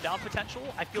rushdown potential.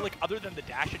 I feel like other than the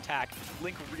dash attack,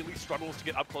 Link really struggles to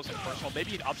get up close and personal.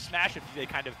 Maybe an up smash if they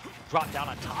kind of drop down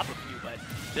on top of you, but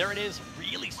there it is,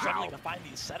 really struggling to find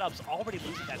these setups, already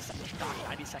losing that second stock,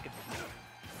 90 seconds.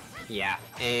 Yeah,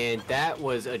 and that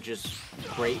was a just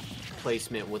great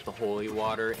placement with the holy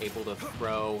water, able to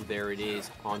throw, there it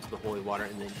is, onto the holy water,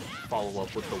 and then follow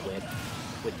up with the whip,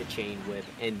 with the chain whip,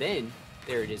 and then,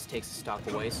 there it is, takes the stock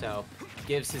away, so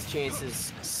gives his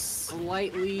chances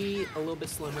slightly a little bit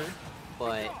slimmer,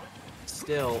 but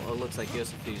still, it looks like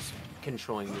Yosufu's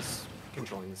controlling this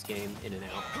game in and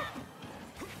out.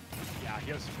 Yeah,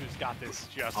 Yosufu's got this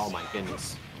just... Oh my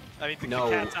goodness. I mean, the No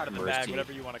cat's out of the bag, mercy.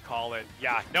 whatever you want to call it.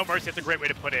 Yeah, no mercy. That's a great way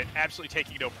to put it. Absolutely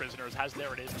taking no prisoners.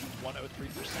 There it is, 103%.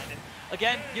 And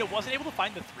again, wasn't able to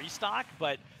find the 3 stock,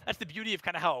 but that's the beauty of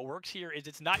kind of how it works here. Is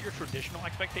it's not your traditional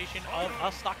expectation of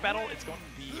a stock battle. It's going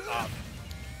to be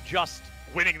just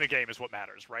winning the game is what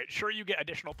matters, right? Sure, you get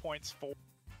additional points for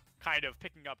kind of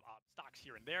picking up stocks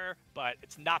here and there, but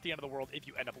it's not the end of the world if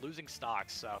you end up losing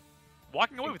stocks. So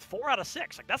walking away with 4 out of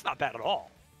 6, like that's not bad at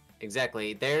all.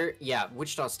 Exactly.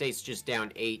 Wichita State's just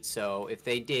down 8. So if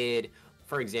they did,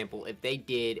 for example, if they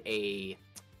did a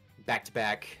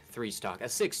back-to-back 3 stock, a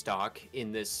 6 stock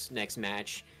in this next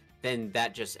match, then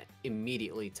that just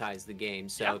immediately ties the game.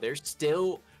 So they're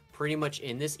still pretty much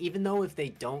in this, even though if they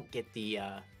don't get the,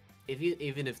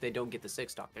 even if they don't get the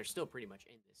 6 stock, they're still pretty much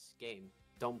in this game.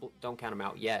 Don't count them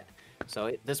out yet.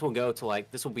 So this will go to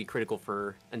this will be critical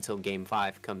for until Game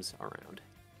 5 comes around.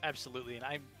 Absolutely,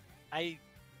 and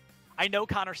I know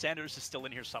Connor Sanders is still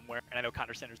in here somewhere, and I know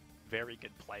Connor Sanders is a very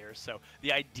good player. So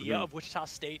the idea of Wichita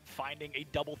State finding a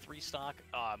double 3 stock,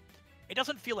 it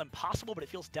doesn't feel impossible, but it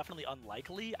feels definitely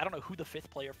unlikely. I don't know who the 5th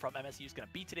player from MSU is going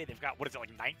to be today. They've got,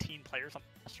 19 players on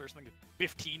the roster or something,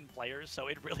 15 players. So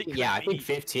it really could I think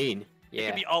 15. Yeah. It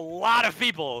could be a lot of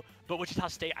people, but Wichita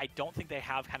State, I don't think they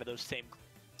have kind of those same,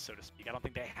 so to speak. I don't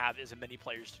think they have as many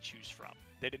players to choose from.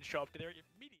 They didn't show up to their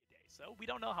media day, so we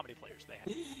don't know how many players they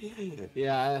have.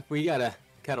 Yeah, we gotta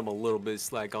cut them a little bit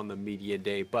slack on the media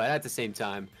day, but at the same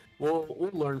time, we'll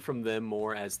learn from them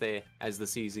more as the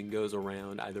season goes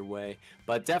around. Either way,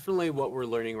 but definitely what we're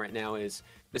learning right now is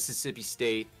Mississippi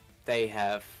State. They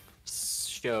have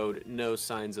showed no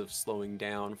signs of slowing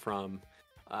down from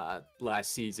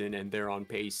last season, and they're on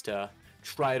pace to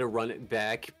try to run it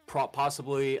back,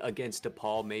 possibly against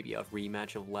DePaul, maybe a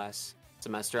rematch of last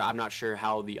semester. I'm not sure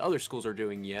how the other schools are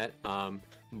doing yet,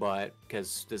 but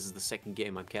because this is the second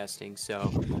game I'm casting, so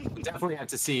we definitely have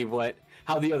to see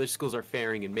how the other schools are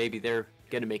faring, and maybe they're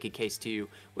gonna make a case to you.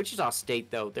 Wichita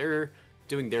State, though, they're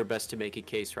doing their best to make a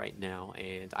case right now,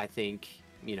 and I think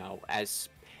as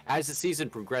the season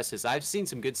progresses, I've seen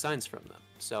some good signs from them.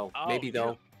 So maybe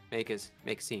they'll make a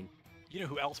scene. You know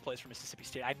who else plays for Mississippi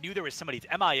State? I knew there was somebody. It's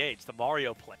MIA. It's the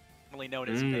Mario player, formerly known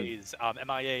as Maze.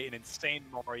 MIA, an insane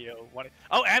Mario.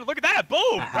 Oh, and look at that!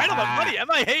 Boom! Right on the money.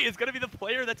 MIA is going to be the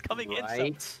player that's coming in.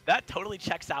 So that totally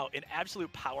checks out. An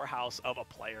absolute powerhouse of a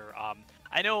player.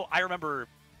 I remember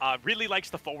really likes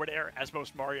the forward air, as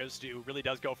most Marios do. Really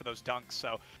does go for those dunks.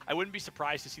 So I wouldn't be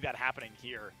surprised to see that happening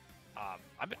here.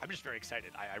 I'm just very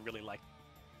excited. I really like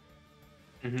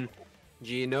it.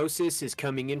 Geonosis is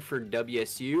coming in for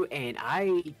WSU, and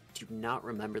I do not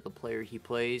remember the player he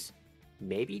plays.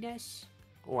 Maybe Ness?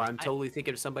 Or I'm totally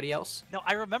thinking of somebody else? No,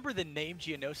 I remember the name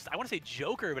Geonosis. I want to say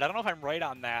Joker, but I don't know if I'm right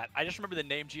on that. I just remember the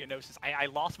name Geonosis. I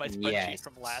lost my spreadsheet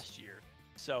from last year.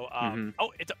 So,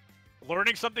 it's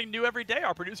learning something new every day.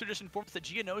 Our producer just informed us that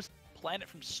Geonosis planet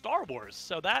from Star Wars.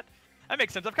 So that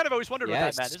makes sense. I've kind of always wondered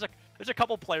about that, man. There's a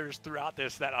couple players throughout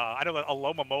this that I know that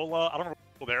Aloma Mola. I don't know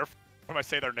who they're from. When I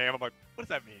say their name, I'm like, what does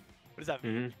that mean? What does that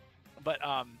mean? But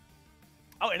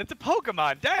and it's a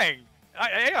Pokemon. Dang,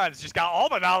 Aeon's just got all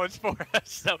the knowledge for us.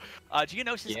 So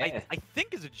Geonosis, I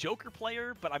think is a Joker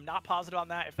player, but I'm not positive on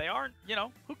that. If they aren't,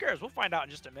 who cares? We'll find out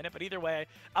in just a minute. But either way,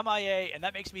 MIA, and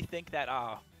that makes me think that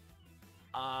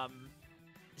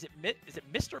is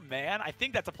it Mr. Man? I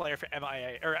think that's a player for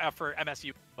MIA or for MSU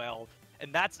as well,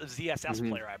 and that's a ZSS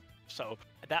player. So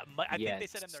that I think they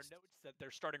said in their notes that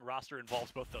their starting roster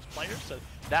involves both those players. So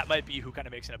that might be who kind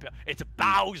of makes an appeal. It's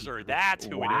Bowser. That's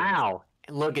who it is. Wow!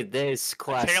 Look at this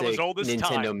classic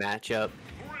Nintendo matchup.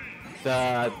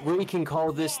 We can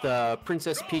call this the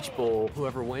Princess Peach Bowl.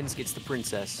 Whoever wins gets the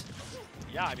princess.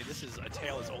 Yeah, I mean, this is a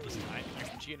tale as old as time.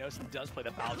 Geonosis does play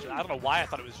the Bowser. I don't know why I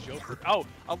thought it was Joker. Oh,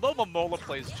 Aloma Mola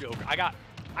plays Joker. I got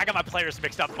my players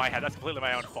mixed up in my head. That's completely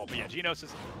my own fault. But yeah,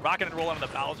 Geonosis rocking and rolling on the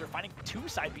Bowser, finding 2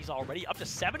 side Bs already, up to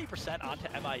 70% onto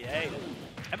MIA.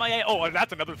 MIA, oh, and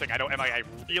that's another thing. I know MIA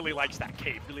really likes that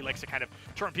cape, really likes to kind of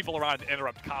turn people around and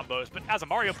interrupt combos. But as a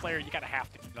Mario player, you kind of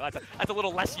have to. That's a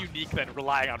little less unique than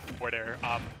relying on forward air.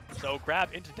 So grab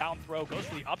into down throw, goes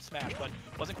for the up smash, but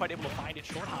wasn't quite able to find it.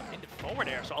 Short hop into forward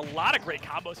air. So a lot of great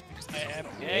combos.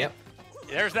 And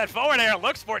there's that forward air.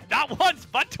 Looks for it not once,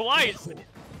 but twice.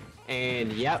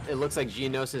 And yep, it looks like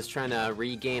Geonosis is trying to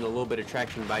regain a little bit of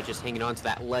traction by just hanging on to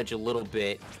that ledge a little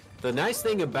bit. The nice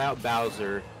thing about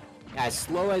Bowser, as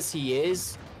slow as he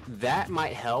is, that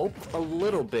might help a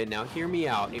little bit. Now hear me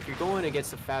out. If you're going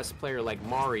against a fast player like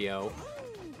Mario,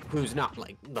 who's not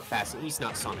like the fastest, he's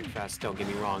not Sonic fast, don't get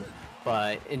me wrong.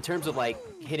 But in terms of like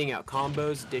hitting out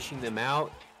combos, dishing them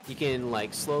out, You can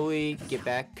like slowly get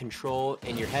back control,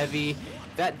 and you're heavy.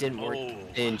 That didn't work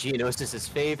in Geonosis'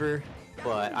 favor,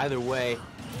 but either way,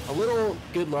 a little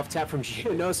good love tap from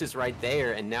Geonosis right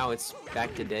there, and now it's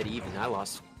back to dead even.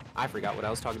 I forgot what I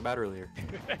was talking about earlier.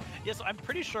 Yeah, so I'm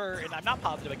pretty sure, and I'm not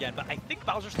positive again, but I think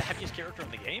Bowser's the heaviest character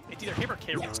in the game. It's either him or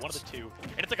K. Rool, one of the two,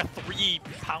 and it's like a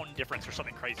 3-pound difference or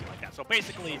something crazy like that. So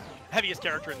basically, heaviest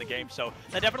character in the game. So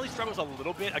that definitely struggles a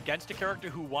little bit against a character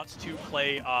who wants to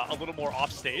play a little more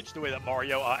off stage, the way that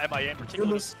Mario, MIA in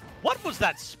particular. What was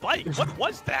that spike? What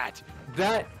was that?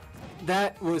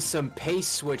 That was some pace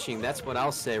switching. That's what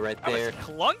I'll say right there. That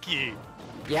was clunky.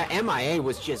 Yeah, MIA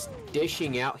was just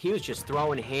dishing out. He was just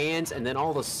throwing hands, and then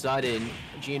all of a sudden,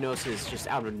 Geonosis just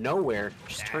out of nowhere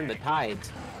just turned the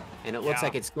tides, and it looks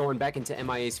like it's going back into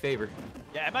MIA's favor.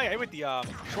 Yeah, MIA with the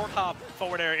short hop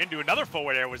forward air into another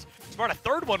forward air was smart. A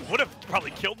third one would have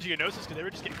probably killed Geonosis because they were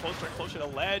just getting closer and closer to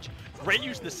the ledge. Great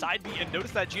use of the side beat, and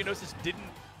notice that Geonosis didn't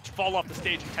fall off the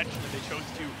stage intentionally. They chose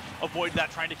to avoid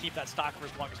that, trying to keep that stock for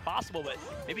as long as possible, but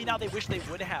maybe now they wish they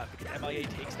would have, because MIA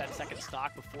takes that second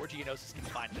stock before Geonosis can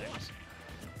find things.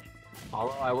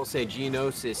 Although I will say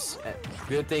Geonosis,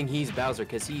 good thing he's Bowser,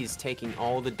 because he's taking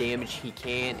all the damage he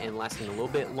can and lasting a little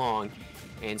bit long.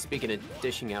 And speaking of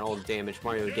dishing out all the damage,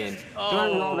 Mario again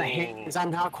throwing all the hands. I'm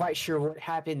not quite sure what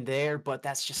happened there, but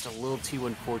that's just a little too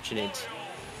unfortunate.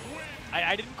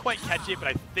 I didn't quite catch it, but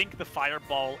I think the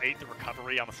fireball ate the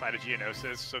recovery on the side of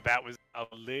Geonosis, so that was a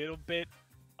little bit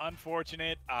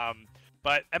unfortunate.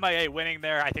 But MIA winning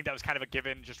there, I think that was kind of a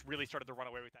given. Just really started to run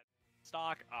away with that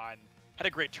stock and had a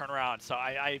great turnaround. So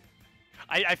I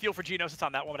feel for Geonosis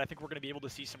on that one, but I think we're going to be able to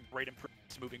see some great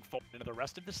improvements moving forward into the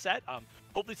rest of the set.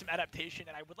 Hopefully some adaptation,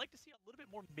 and I would like to see a little bit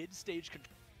more mid-stage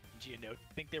control in Geonosis.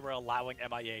 I think they were allowing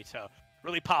MIA to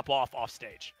really pop off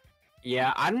stage.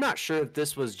 Yeah, I'm not sure if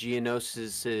this was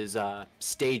Geonosis'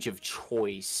 stage of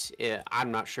choice. I'm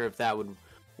not sure if that would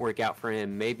work out for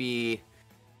him. Maybe,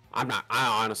 I'm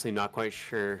honestly not quite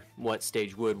sure what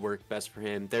stage would work best for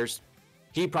him.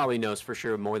 He probably knows for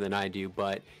sure more than I do,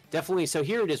 but definitely, so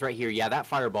here it is right here. Yeah, that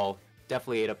fireball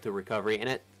definitely ate up the recovery, and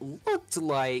it looked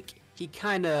like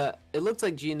it looked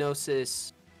like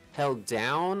Geonosis held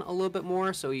down a little bit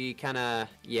more, so he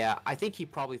I think he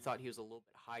probably thought he was a little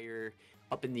bit higher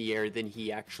up in the air than he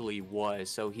actually was,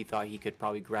 so he thought he could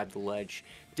probably grab the ledge.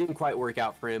 Didn't quite work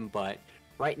out for him, but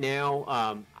right now,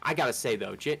 I gotta say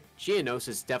though,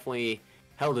 Geonosis definitely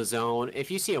held his own. If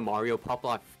you see a Mario pop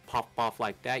off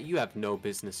like that, you have no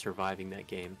business surviving that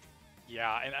game.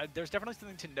 Yeah, and there's definitely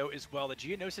something to note as well, that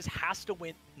Geonosis has to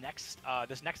win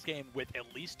this next game with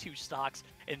at least 2 stocks,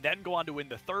 and then go on to win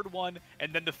the third one,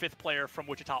 and then the 5th player from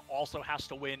Wichita also has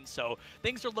to win. So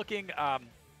things are looking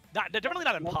definitely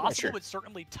not impossible, but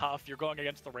certainly tough. You're going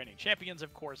against the reigning champions,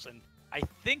 of course, and I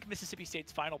think Mississippi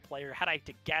State's final player, had I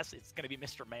to guess, it's going to be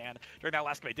Mr. Man. During that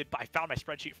last game, I found my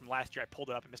spreadsheet from last year. I pulled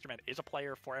it up, and Mr. Man is a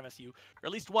player for MSU, or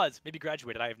at least was. Maybe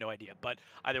graduated. I have no idea. But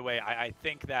either way, I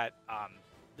think that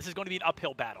this is going to be an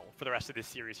uphill battle for the rest of this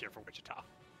series here for Wichita.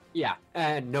 Yeah,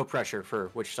 and no pressure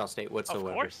for Wichita State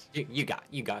whatsoever. Of course. You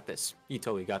got this. You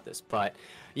totally got this. But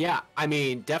yeah, I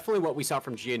mean, definitely what we saw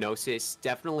from Geonosis,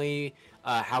 definitely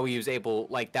how he was able,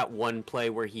 like that one play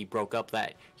where he broke up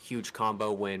that huge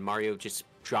combo when Mario just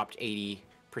dropped 80%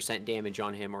 damage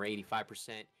on him, or 85%,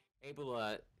 able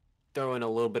to throw in a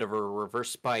little bit of a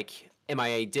reverse spike.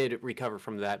 MIA did recover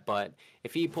from that, but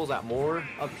if he pulls out more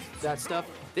of that stuff,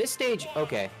 this stage,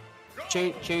 okay.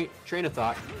 Train of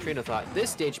thought. This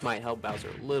stage might help Bowser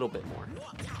a little bit more.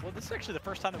 Well, this is actually the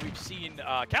first time that we've seen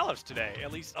Kalos today.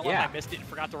 At least, unless I missed it and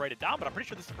forgot to write it down, but I'm pretty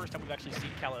sure this is the first time we've actually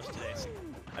seen Kalos today. So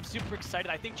I'm super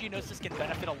excited. I think Geonosis can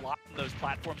benefit a lot from those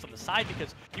platforms on the side,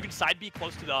 because you can side B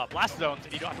close to the blast zones,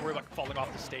 and you don't have to worry about falling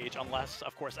off the stage, unless,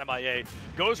 of course, MIA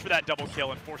goes for that double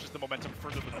kill and forces the momentum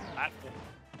further than the platform.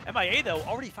 MIA, though,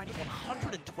 already finding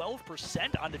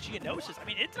 112% onto Geonosis. I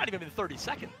mean, it's not even been 30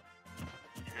 seconds.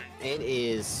 It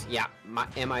is, yeah, my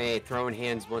MIA throwing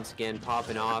hands once again,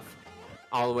 popping off,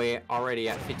 all the way already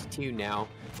at 52 now,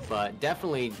 but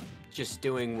definitely just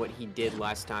doing what he did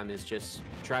last time, is just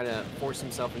try to force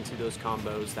himself into those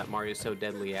combos that Mario's so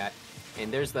deadly at.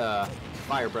 And there's the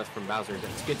fire breath from Bowser.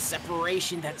 That's good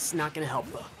separation. That's not going to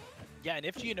help though. Yeah, and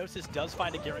if Geonosis does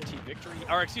find a guaranteed victory,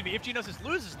 or excuse me, if Geonosis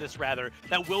loses this rather,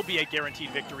 that will be a guaranteed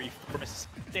victory for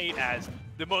Mississippi State, as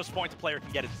the most points a player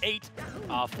can get is 8.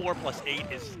 4 plus 8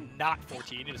 is not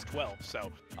 14, it is 12.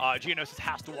 So Geonosis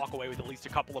has to walk away with at least a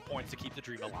couple of points to keep the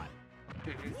dream alive.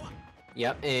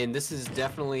 Yep, and this is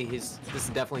definitely his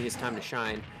time to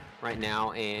shine right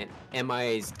now, and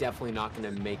MIA is definitely not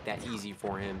going to make that easy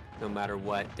for him no matter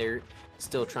what. They're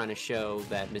still trying to show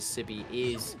that Mississippi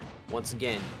is, once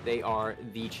again, they are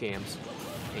the champs,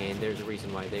 and there's a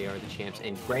reason why they are the champs.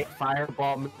 And great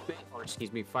fireball movement, or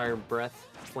excuse me, fire breath,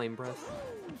 flame breath.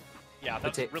 Yeah,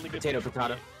 that's really good.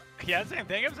 Potato. Yeah, same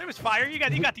thing. It was fire. You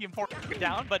got the important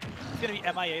down, but it's gonna be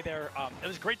MIA there. It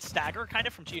was a great stagger, kind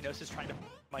of, from Geonosis trying to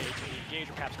MIA to engage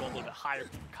or perhaps go a little bit higher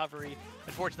recovery.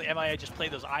 Unfortunately, MIA just played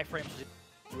those iframes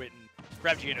to it and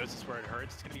grab Geonosis where it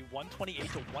hurts. It's gonna be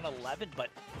 128 to 111, but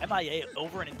MIA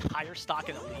over an entire stock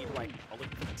in the lead right now,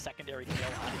 looking for the secondary kill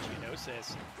on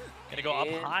Geonosis. Gonna go up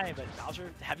high, but Bowser,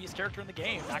 the heaviest character in the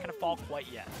game, not gonna fall quite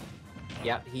yet.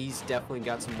 Yeah, he's definitely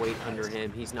got some weight under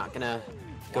him. He's not gonna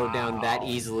go down that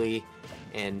easily,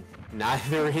 and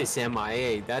neither is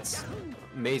MIA. That's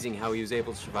amazing how he was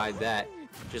able to survive that.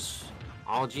 Just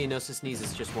all Geonosis needs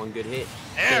is just one good hit.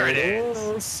 There it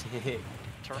is.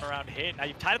 Turnaround hit. Now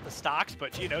you've tied up the stocks,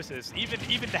 but Geonosis,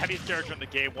 even the heaviest character in the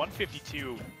game,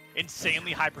 152,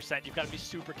 insanely high percent. You've got to be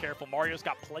super careful. Mario's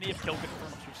got plenty of kill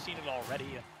confirms. We've seen it already.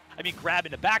 I mean, grab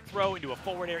in a back throw, into a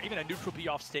forward air, even a neutral B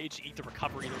off stage to eat the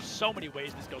recovery. There's so many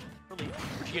ways this goes early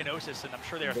for Geonosis, and I'm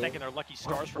sure they are thanking their lucky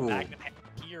stars from Magnum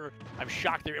here. I'm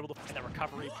shocked they were able to find that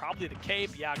recovery. Probably the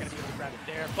cape. Yeah, going to be able to grab it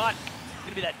there, but it's going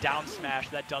to be that down smash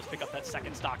that does pick up that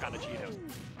second stock on the Geonosis.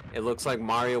 It looks like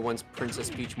Mario wants Princess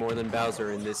Peach more than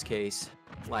Bowser in this case.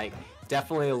 Like,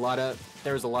 definitely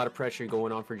there was a lot of pressure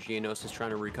going on for Geonosis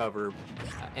trying to recover.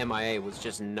 MIA was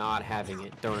just not having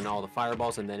it, throwing all the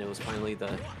fireballs, and then it was finally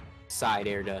the side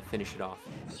air to finish it off.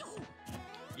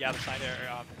 Yeah, the side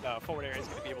air, forward air is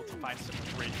going to be able to find some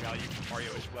great value for Mario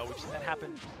as well. We've seen that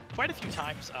happen quite a few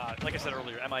times. Like I said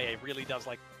earlier, MIA really does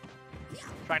like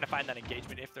trying to find that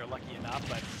engagement if they're lucky enough,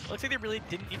 but it looks like they really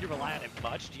didn't need to rely on it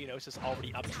much. Geonosis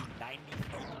already up to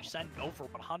 93%, over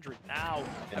 100 now.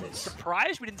 I'm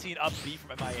surprised we didn't see an up B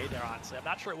from MIA there, honestly. I'm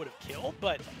not sure it would have killed,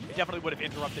 but it definitely would have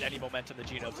interrupted any momentum that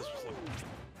Geonosis was looking for.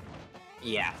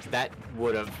 Yeah, that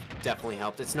would have definitely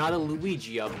helped. It's not a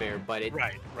Luigi up there, but it's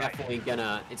definitely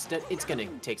gonna it's gonna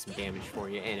take some damage for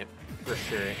you, and for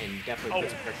sure, and definitely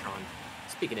put some pressure on.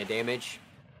 Speaking of damage,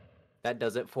 that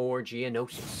does it for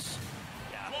Geonosis.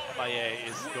 Yeah, MIA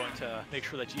is going to make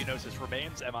sure that Geonosis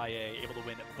remains MIA, able to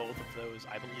win both of those.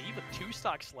 I believe with 2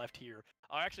 stocks left here.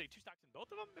 Actually, 2 stocks in both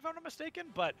of them, if I'm not mistaken.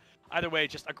 But either way,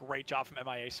 just a great job from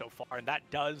MIA so far, and that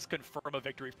does confirm a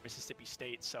victory for Mississippi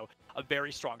State. So a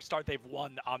very strong start. They've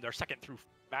won on their 2nd through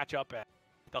matchup, and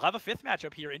they'll have a 5th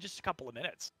matchup here in just a couple of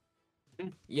minutes.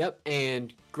 Yep,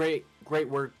 and great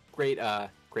work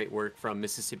from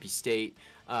Mississippi State,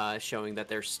 showing that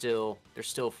they're still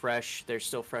fresh. They're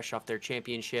still fresh off their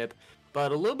championship,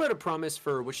 but a little bit of promise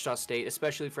for Wichita State,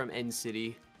 especially from N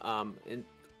City. And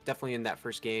definitely in that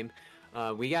first game,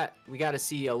 we got to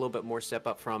see a little bit more step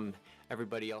up from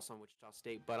everybody else on Wichita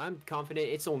State. But I'm confident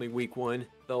it's only week 1.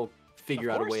 They'll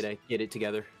figure out a way to get it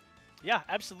together. Yeah,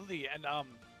 absolutely, and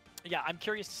yeah, I'm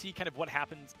curious to see kind of what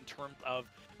happens in terms of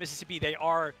Mississippi. They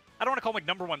are, I don't want to call them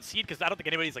like #1 seed because I don't think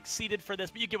anybody's like seeded for this,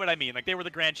 but you get what I mean. Like, they were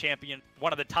the grand champion,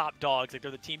 one of the top dogs. Like,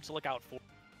 they're the team to look out for.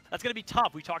 That's going to be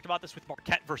tough. We talked about this with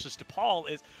Marquette versus DePaul,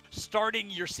 is starting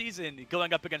your season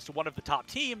going up against one of the top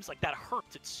teams. Like, that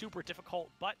hurts. It's super difficult,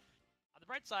 but on the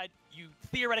bright side, you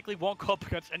theoretically won't go up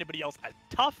against anybody else as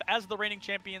tough as the reigning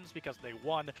champions because they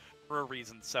won for a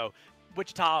reason. So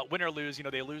Wichita, win or lose,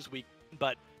 they lose week,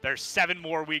 but there's 7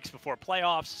 more weeks before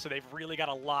playoffs, so they've really got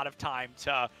a lot of time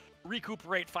to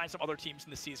recuperate, find some other teams in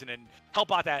the season, and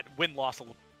help out that win-loss a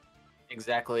little.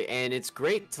 Exactly, and it's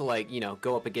great to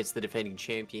go up against the defending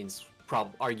champions,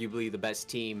 arguably the best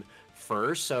team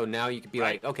first. So now you could be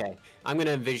like, okay, I'm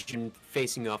gonna envision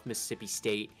facing off Mississippi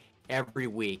State every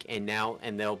week, and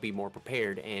they'll be more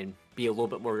prepared and be a little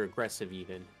bit more aggressive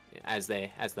even as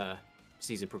the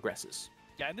season progresses.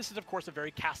 Yeah, and this is, of course, a very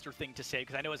caster thing to say,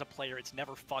 because I know as a player it's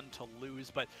never fun to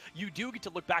lose, but you do get to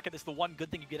look back at this. The one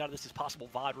good thing you get out of this is possible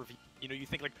VOD review. You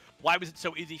think, like, why was it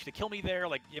so easy to kill me there?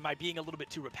 Like, am I being a little bit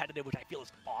too repetitive, which I feel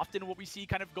is often what we see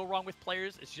kind of go wrong with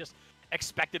players. It's just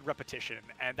expected repetition,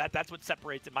 and that's what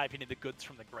separates, in my opinion, the goods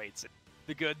from the greats.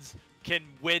 The goods can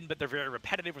win, but they're very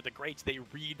repetitive. With the greats, they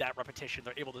read that repetition.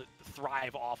 They're able to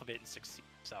thrive off of it and succeed.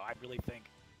 So I really think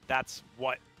that's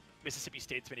what Mississippi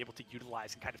State's been able to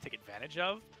utilize and kind of take advantage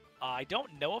of. I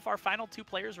don't know if our final 2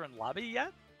 players are in lobby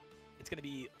yet. It's going to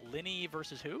be Linny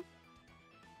versus who?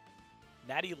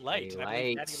 Natty Light. I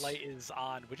believe Natty Light is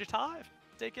on Wichita, if I'm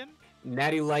mistaken.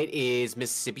 Natty Light is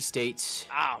Mississippi State.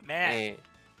 Oh, man. And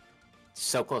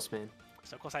so close, man.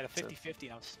 So close. I had a 50-50,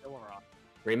 and I was still wrong.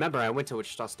 Remember, I went to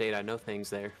Wichita State. I know things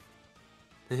there.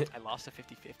 I lost a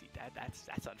 50-50.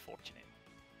 That's unfortunate.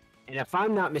 And if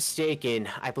I'm not mistaken,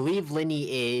 I believe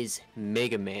Lenny is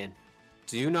Mega Man.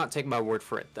 Do not take my word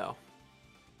for it, though.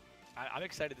 I'm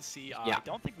excited to see. Yeah. I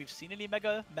don't think we've seen any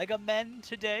Mega Men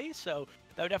today, so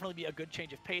that would definitely be a good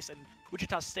change of pace. And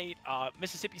Wichita State,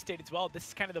 Mississippi State as well. This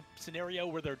is kind of the scenario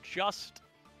where they're just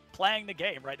playing the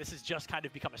game, right? This has just kind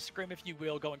of become a scrim, if you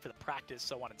will, going for the practice,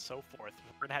 so on and so forth.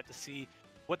 We're gonna have to see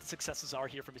what the successes are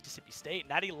here for Mississippi State.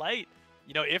 Natty Light,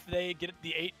 you know, if they get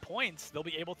the 8 points, they'll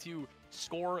be able to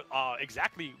score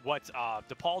exactly what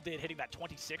DePaul did, hitting that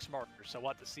 26 marker. So we'll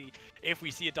have to see if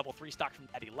we see a double 3 stock from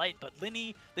Natty Light. But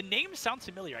Linny, the name sounds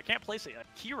familiar. I can't place a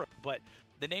hero, but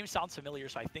the name sounds familiar,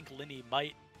 so I think Linny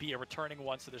might be a returning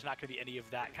one, so there's not going to be any of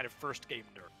that kind of first game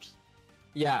nerves.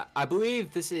 Yeah, I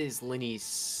believe this is Lenny's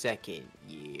second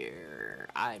year.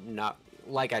 I'm not,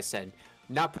 like I said,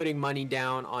 not putting money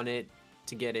down on it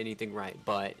to get anything right,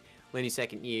 but Lenny's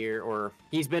second year, or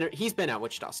he's been at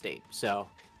Wichita State, so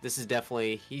this is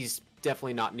he's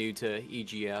definitely not new to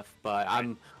EGF, but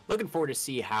I'm looking forward to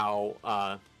see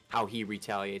how he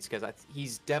retaliates, because I think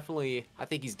he's definitely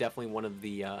one of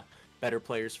the better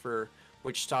players for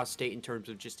Wichita State in terms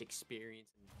of just experience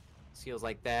and skills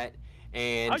like that.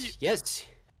 And yes,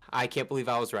 I can't believe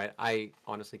I was right. I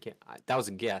honestly can't. That was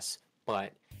a guess,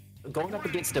 but going up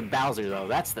against a Bowser, though,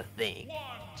 that's the thing.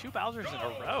 2 Bowsers in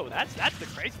a row. That's the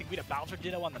crazy thing. We had a Bowser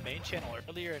Ditto on the main channel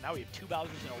earlier, and now we have 2 Bowsers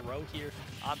in a row here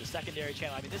on the secondary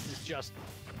channel. I mean, this is just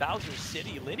Bowser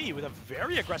City. Linny with a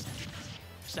very aggressive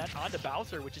percent onto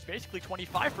Bowser, which is basically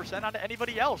 25% onto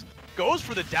anybody else. Goes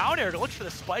for the down air, looks for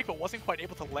the spike, but wasn't quite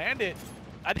able to land it.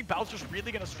 I think Bowser's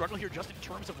really going to struggle here just in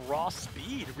terms of raw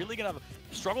speed. Really going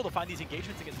to struggle to find these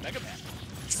engagements against Mega Man.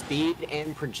 Speed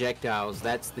and projectiles,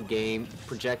 that's the game.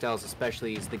 Projectiles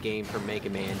especially is the game for Mega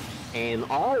Man. And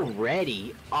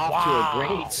already off to a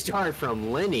great start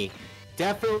from Lenny.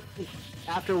 Definitely,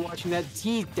 after watching that,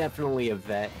 he's definitely a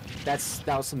vet. That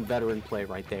was some veteran play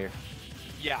right there.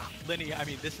 Yeah, Linny, I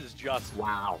mean, this is just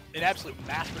wow, an absolute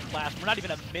masterclass. We're not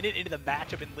even a minute into the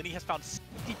matchup, and Linny has found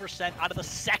 60% out of the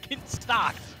second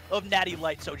stock of Natty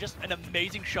Light. So just an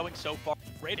amazing showing so far.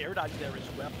 Great air dodge there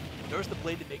as well. There's the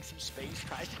blade to make some space,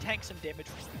 tries to tank some damage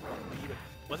from the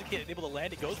wasn't able to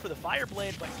land it, goes for the fire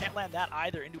blade, but can't land that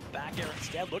either. Into back air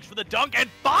instead, looks for the dunk and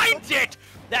finds it!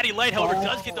 Natty Light, however,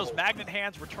 does get those magnet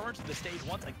hands, returns to the stage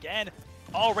once again.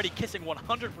 Already kissing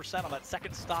 100% on that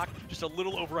second stock, just a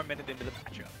little over a minute into the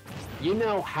matchup. You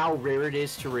know how rare it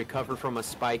is to recover from a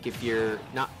spike if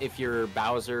you're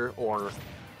Bowser or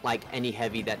like any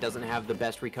heavy that doesn't have the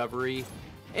best recovery.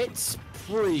 It's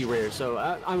pretty rare, so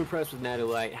I'm impressed with Natty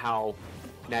Light, how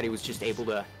Natty was just able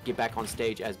to get back on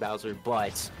stage as Bowser.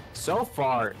 But so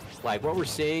far, like what we're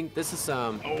seeing, this is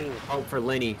some hope for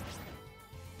Lenny.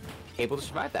 Able to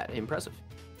survive that, impressive.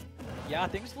 Yeah,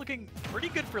 things looking pretty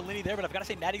good for Linny there, but I've got to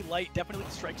say Natty Light definitely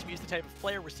strikes me as the type of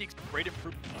player we're seeing some great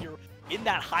improvement here in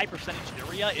that high percentage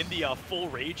area, in the full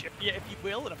rage area, if you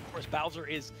will. And of course, Bowser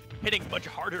is hitting much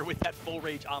harder with that full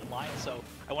rage online, so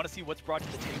I want to see what's brought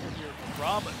to the table here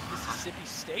from Mississippi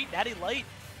State. Natty Light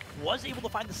was able to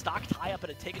find the stock tie-up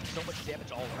and had taken so much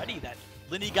damage already that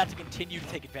Linny got to continue to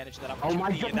take advantage of that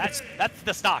opportunity, and that's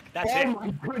the stock. That's it.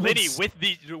 Linny with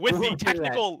the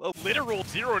technical, literal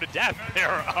 0 to death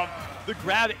there. The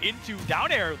grab into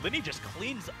down air. Linny just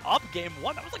cleans up game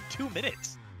 1. That was like 2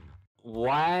 minutes.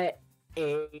 What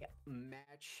a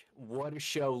match! What a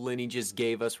show Lenny just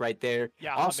gave us right there.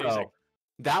 Yeah, also, amazing.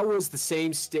 That was the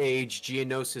same stage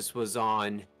Geonosis was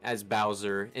on as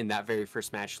Bowser in that very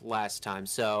first match last time.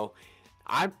 So,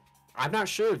 I'm not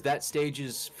sure if that stage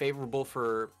is favorable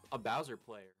for a Bowser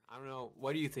player. I don't know.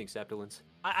 What do you think, Septilins?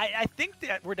 I think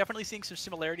that we're definitely seeing some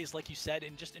similarities, like you said,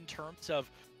 in terms of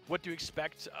what to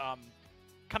expect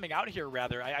coming out here,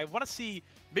 rather. I want to see,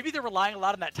 maybe they're relying a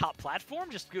lot on that top platform.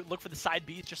 Just look for the side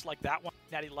Bs, just like that one.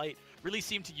 Natty Light really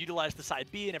seemed to utilize the side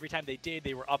B, and every time they did,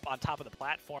 they were up on top of the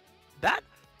platform. What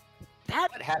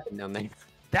happened down there?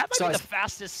 That might be the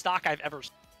fastest stock I've ever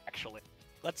seen, actually.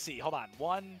 Let's see. Hold on.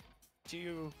 1,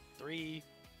 2, 3,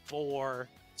 4.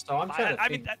 So I'm trying to I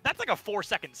mean, that's like a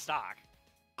 4-second stock.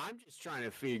 I'm just trying to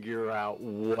figure out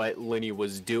what Lenny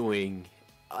was doing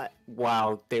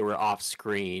while they were off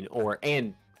screen,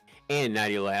 and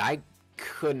Natty Light. I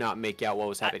could not make out what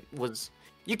was happening.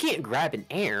 You can't grab an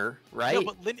air, right? No,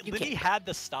 but Lenny had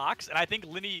the stocks, and I think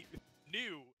Lenny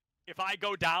knew if I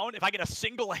go down, if I get a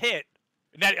single hit,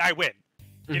 I win.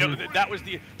 You know, that was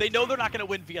they know they're not going to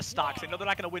win via stocks. They know they're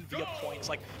not going to win via points.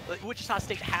 Like Wichita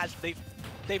State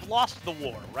they've lost the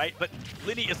war, right? But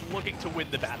Lenny is looking to win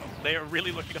the battle. They are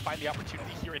really looking to find the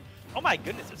opportunity here. And oh my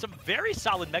goodness, it's some very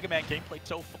solid Mega Man gameplay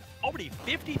so far. Already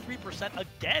 53%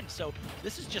 again. So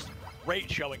this is just great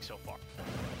showing so far.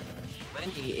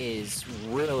 Lenny is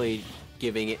really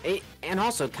giving it, and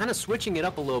also kind of switching it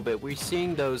up a little bit. We're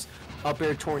seeing those up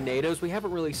air tornadoes. We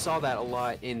haven't really saw that a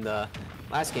lot in the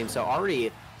last game, so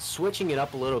already switching it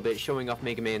up a little bit, showing off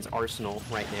Mega Man's arsenal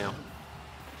right now.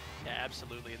 Yeah,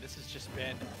 absolutely. And this has just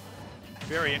been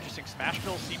very interesting.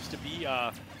 Smashville seems to be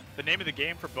the name of the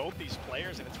game for both these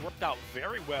players, and it's worked out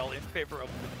very well in favor of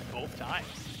them both times.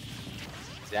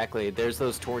 Exactly. There's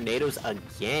those tornadoes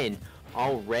again,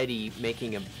 already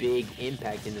making a big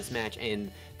impact in this match,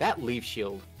 and that leaf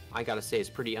shield, I gotta say, is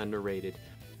pretty underrated.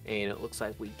 And it looks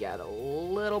like we got a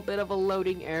little bit of a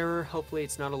loading error. Hopefully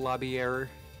it's not a lobby error.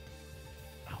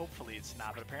 Hopefully it's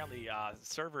not, but apparently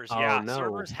servers, No.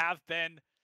 servers have been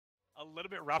a little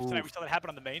bit rough tonight. We saw that happen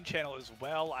on the main channel as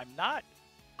well. I'm not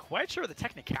quite sure what the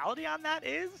technicality on that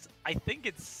is. I think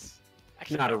it's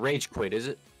actually not a rage quit, is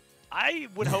it? I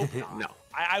would hope not. No.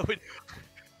 I would.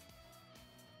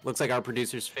 Looks like our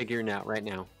producer's figuring out right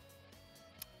now.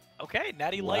 Okay,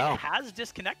 Natty Light has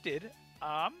disconnected.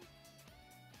 So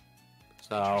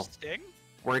interesting.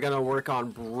 We're gonna work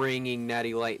on bringing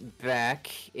Natty Light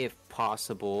back if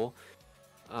possible.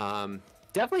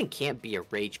 Definitely can't be a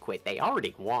rage quit. They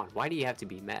already won. Why do you have to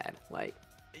be mad? Like,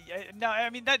 yeah, no, I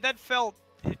mean that felt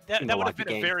that would have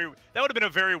been a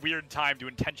very weird time to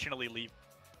intentionally leave.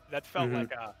 That felt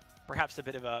like perhaps a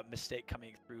bit of a mistake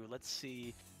coming through. Let's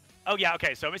see. Oh yeah,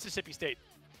 okay. So Mississippi State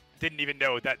didn't even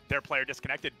know that their player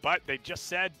disconnected, but they just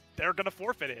said they're gonna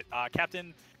forfeit it.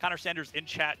 Captain Connor Sanders in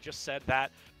chat just said that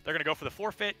they're gonna go for the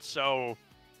forfeit. So,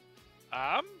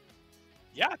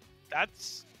 yeah,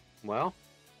 that's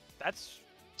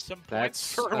some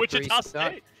points for Wichita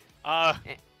State.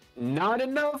 Not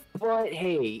enough, but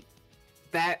hey,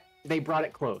 that they brought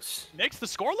it close. Makes the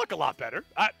score look a lot better.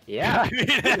 Yeah,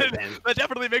 that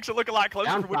definitely makes it look a lot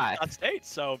closer Down for Wichita State.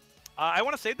 So I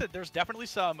want to say that there's definitely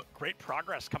some great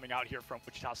progress coming out here from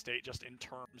Wichita State just in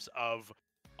terms of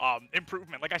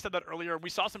improvement. Like I said that earlier, we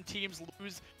saw some teams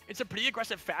lose in some pretty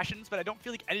aggressive fashions, but I don't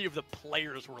feel like any of the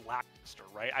players were lackluster,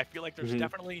 right? I feel like there's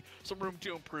definitely some room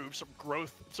to improve, some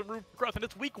growth, and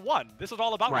it's week 1. This is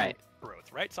all about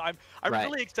growth, right? So I'm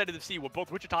really excited to see what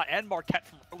both Wichita and Marquette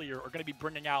from earlier are going to be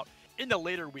bringing out in the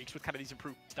later weeks with kind of these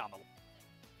improvements down the line.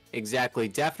 Exactly.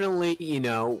 Definitely,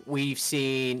 we've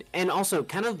seen, and also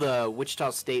kind of the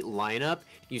Wichita State lineup,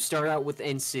 you start out with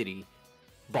N-City,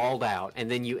 balled out, and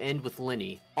then you end with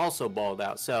Lenny, also balled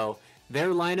out. So their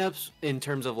lineups, in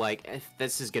terms of like, if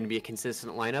this is going to be a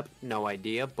consistent lineup, no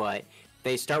idea, but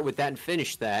they start with that and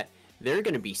finish that, they're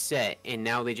going to be set, and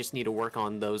now they just need to work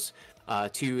on those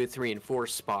 2, 3, and 4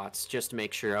 spots just to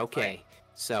make sure, okay,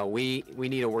 so we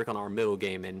need to work on our middle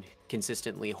game and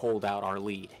consistently hold out our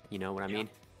lead, you know what I mean?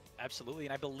 Absolutely,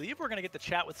 and I believe we're going to get to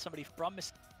chat with somebody from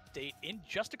Mississippi State in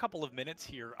just a couple of minutes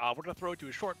here. We're going to throw it to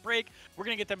a short break. We're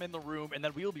going to get them in the room, and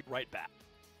then we'll be right back.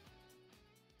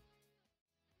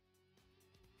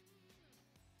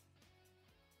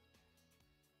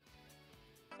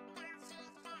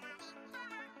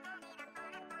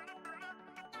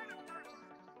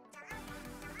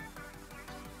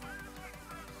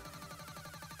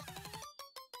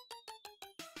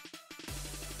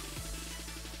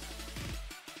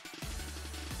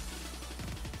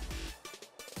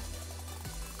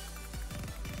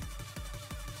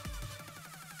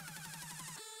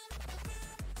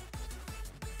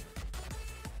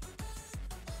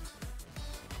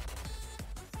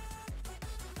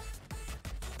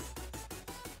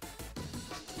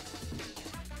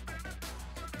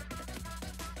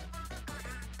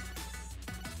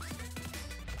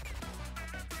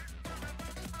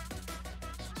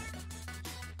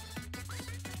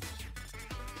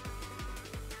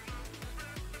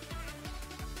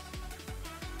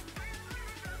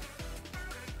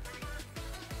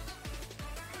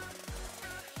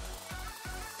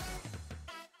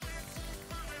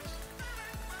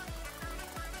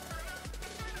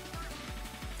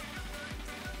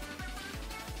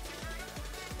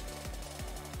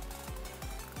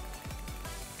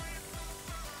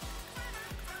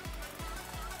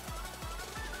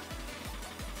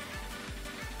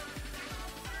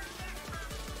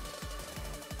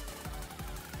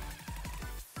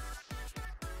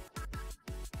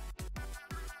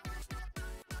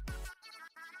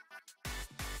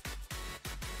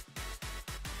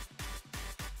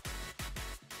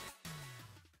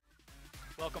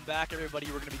 Welcome back, everybody.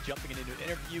 We're going to be jumping into an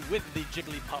interview with the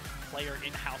Jigglypuff player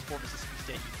in-house for Mississippi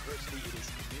State University. It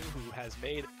is Canoe, who has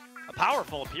made a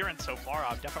powerful appearance so far.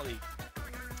 I'm definitely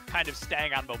kind of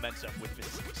staying on momentum with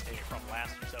Mississippi State from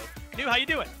last year. So, Canoe, how you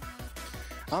doing?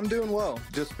 I'm doing well.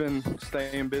 Just been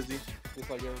staying busy,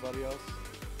 just like everybody else.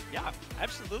 Yeah,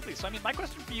 absolutely. So, I mean, my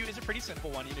question for you is a pretty simple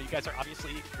one. You know, you guys are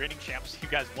obviously reigning champs. You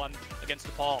guys won against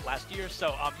DePaul last year.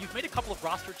 So, you've made a couple of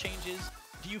roster changes.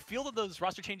 Do you feel that those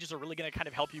roster changes are really going to kind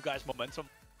of help you guys momentum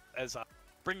as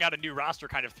bringing out a new roster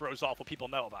kind of throws off what people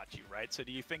know about you, right? So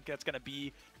do you think that's going to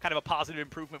be kind of a positive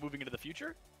improvement moving into the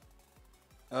future?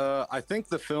 I think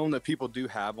the film that people do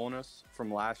have on us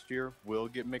from last year will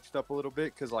get mixed up a little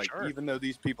bit because, like, Sure. even though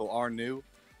these people are new,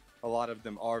 a lot of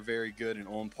them are very good and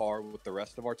on par with the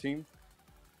rest of our team.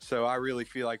 So I really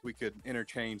feel like we could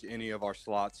interchange any of our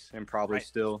slots and probably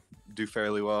still do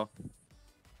fairly well.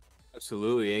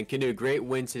 Absolutely, and can do a great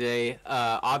win today.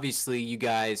 Obviously, you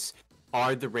guys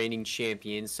are the reigning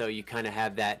champions, so you kind of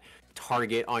have that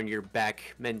target on your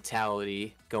back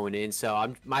mentality going in.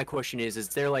 So my question is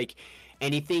there like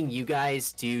anything you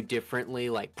guys do differently,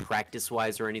 like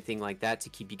practice-wise or anything like that, to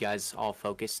keep you guys all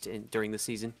focused during the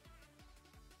season?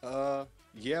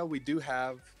 Yeah, we do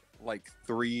have like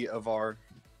 3 of our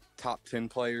top 10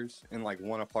 players in like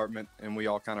one apartment, and we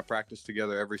all kind of practice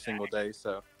together every single day.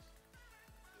 So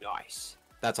Nice.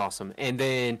 That's awesome. And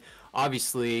then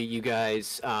obviously you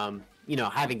guys, you know,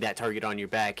 having that target on your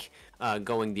back,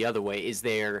 going the other way, is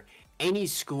there any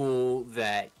school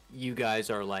that you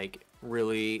guys are like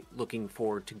really looking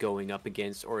forward to going up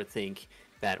against, or think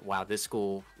that, wow, this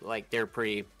school, like, they're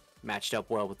pretty matched up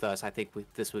well with us? I think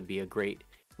this would be a great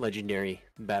legendary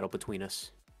battle between us.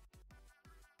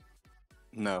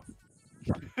 no.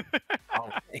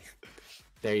 Okay.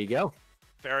 There you go.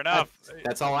 Fair enough.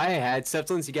 That's all I had.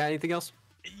 Septons, you got anything else?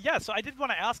 Yeah, so I did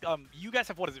want to ask, you guys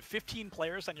have, what is it, 15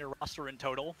 players on your roster in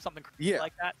total? Something crazy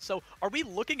like that. So are we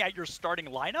looking at your starting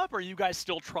lineup, or are you guys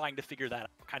still trying to figure that out,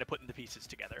 kind of putting the pieces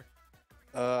together?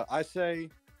 I say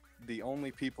the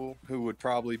only people who would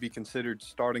probably be considered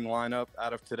starting lineup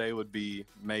out of today would be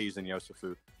Mays and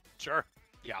Yosefu. Sure.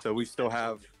 Yeah. So we still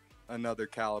have another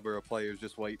caliber of players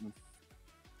just waiting.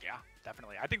 Yeah,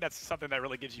 definitely. I think that's something that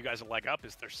really gives you guys a leg up,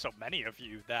 is there's so many of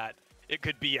you that it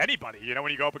could be anybody. You know,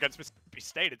 when you go up against Mississippi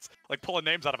State, it's like pulling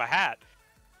names out of a hat.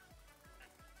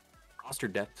 Roster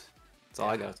depth. That's all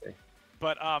I gotta say.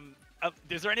 But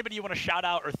is there anybody you want to shout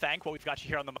out or thank while we've got you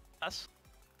here on the mess?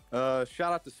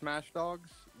 Shout out to Smash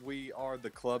Dogs. We are the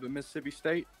club at Mississippi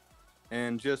State.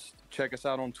 And just check us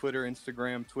out on Twitter,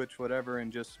 Instagram, Twitch, whatever,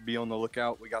 and just be on the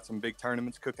lookout. We got some big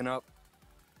tournaments cooking up.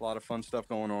 A lot of fun stuff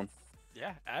going on.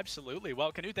 Yeah, absolutely.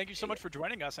 Well, Canoe, thank you so much for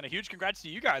joining us, and a huge congrats to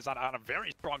you guys on a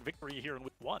very strong victory here in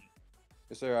week 1.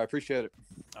 Yes, sir. I appreciate it.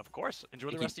 Of course. Enjoy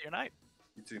the rest of your night.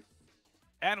 You too.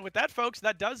 And with that, folks,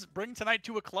 that does bring tonight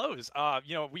to a close.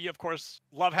 You know, we, of course,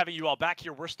 love having you all back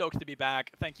here. We're stoked to be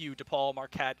back. Thank you to DePaul,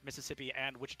 Marquette, Mississippi,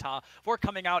 and Wichita for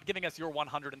coming out, giving us your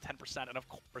 110%. And, of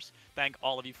course, thank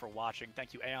all of you for watching.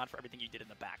 Thank you, Aeon, for everything you did in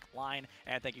the back line.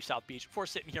 And thank you, South Beach, for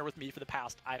sitting here with me for the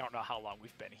past, I don't know how long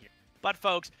we've been here. But,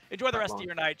 folks, enjoy the rest of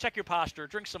your night. Check your posture.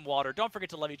 Drink some water. Don't forget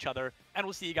to love each other. And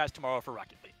we'll see you guys tomorrow for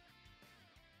Rocket League.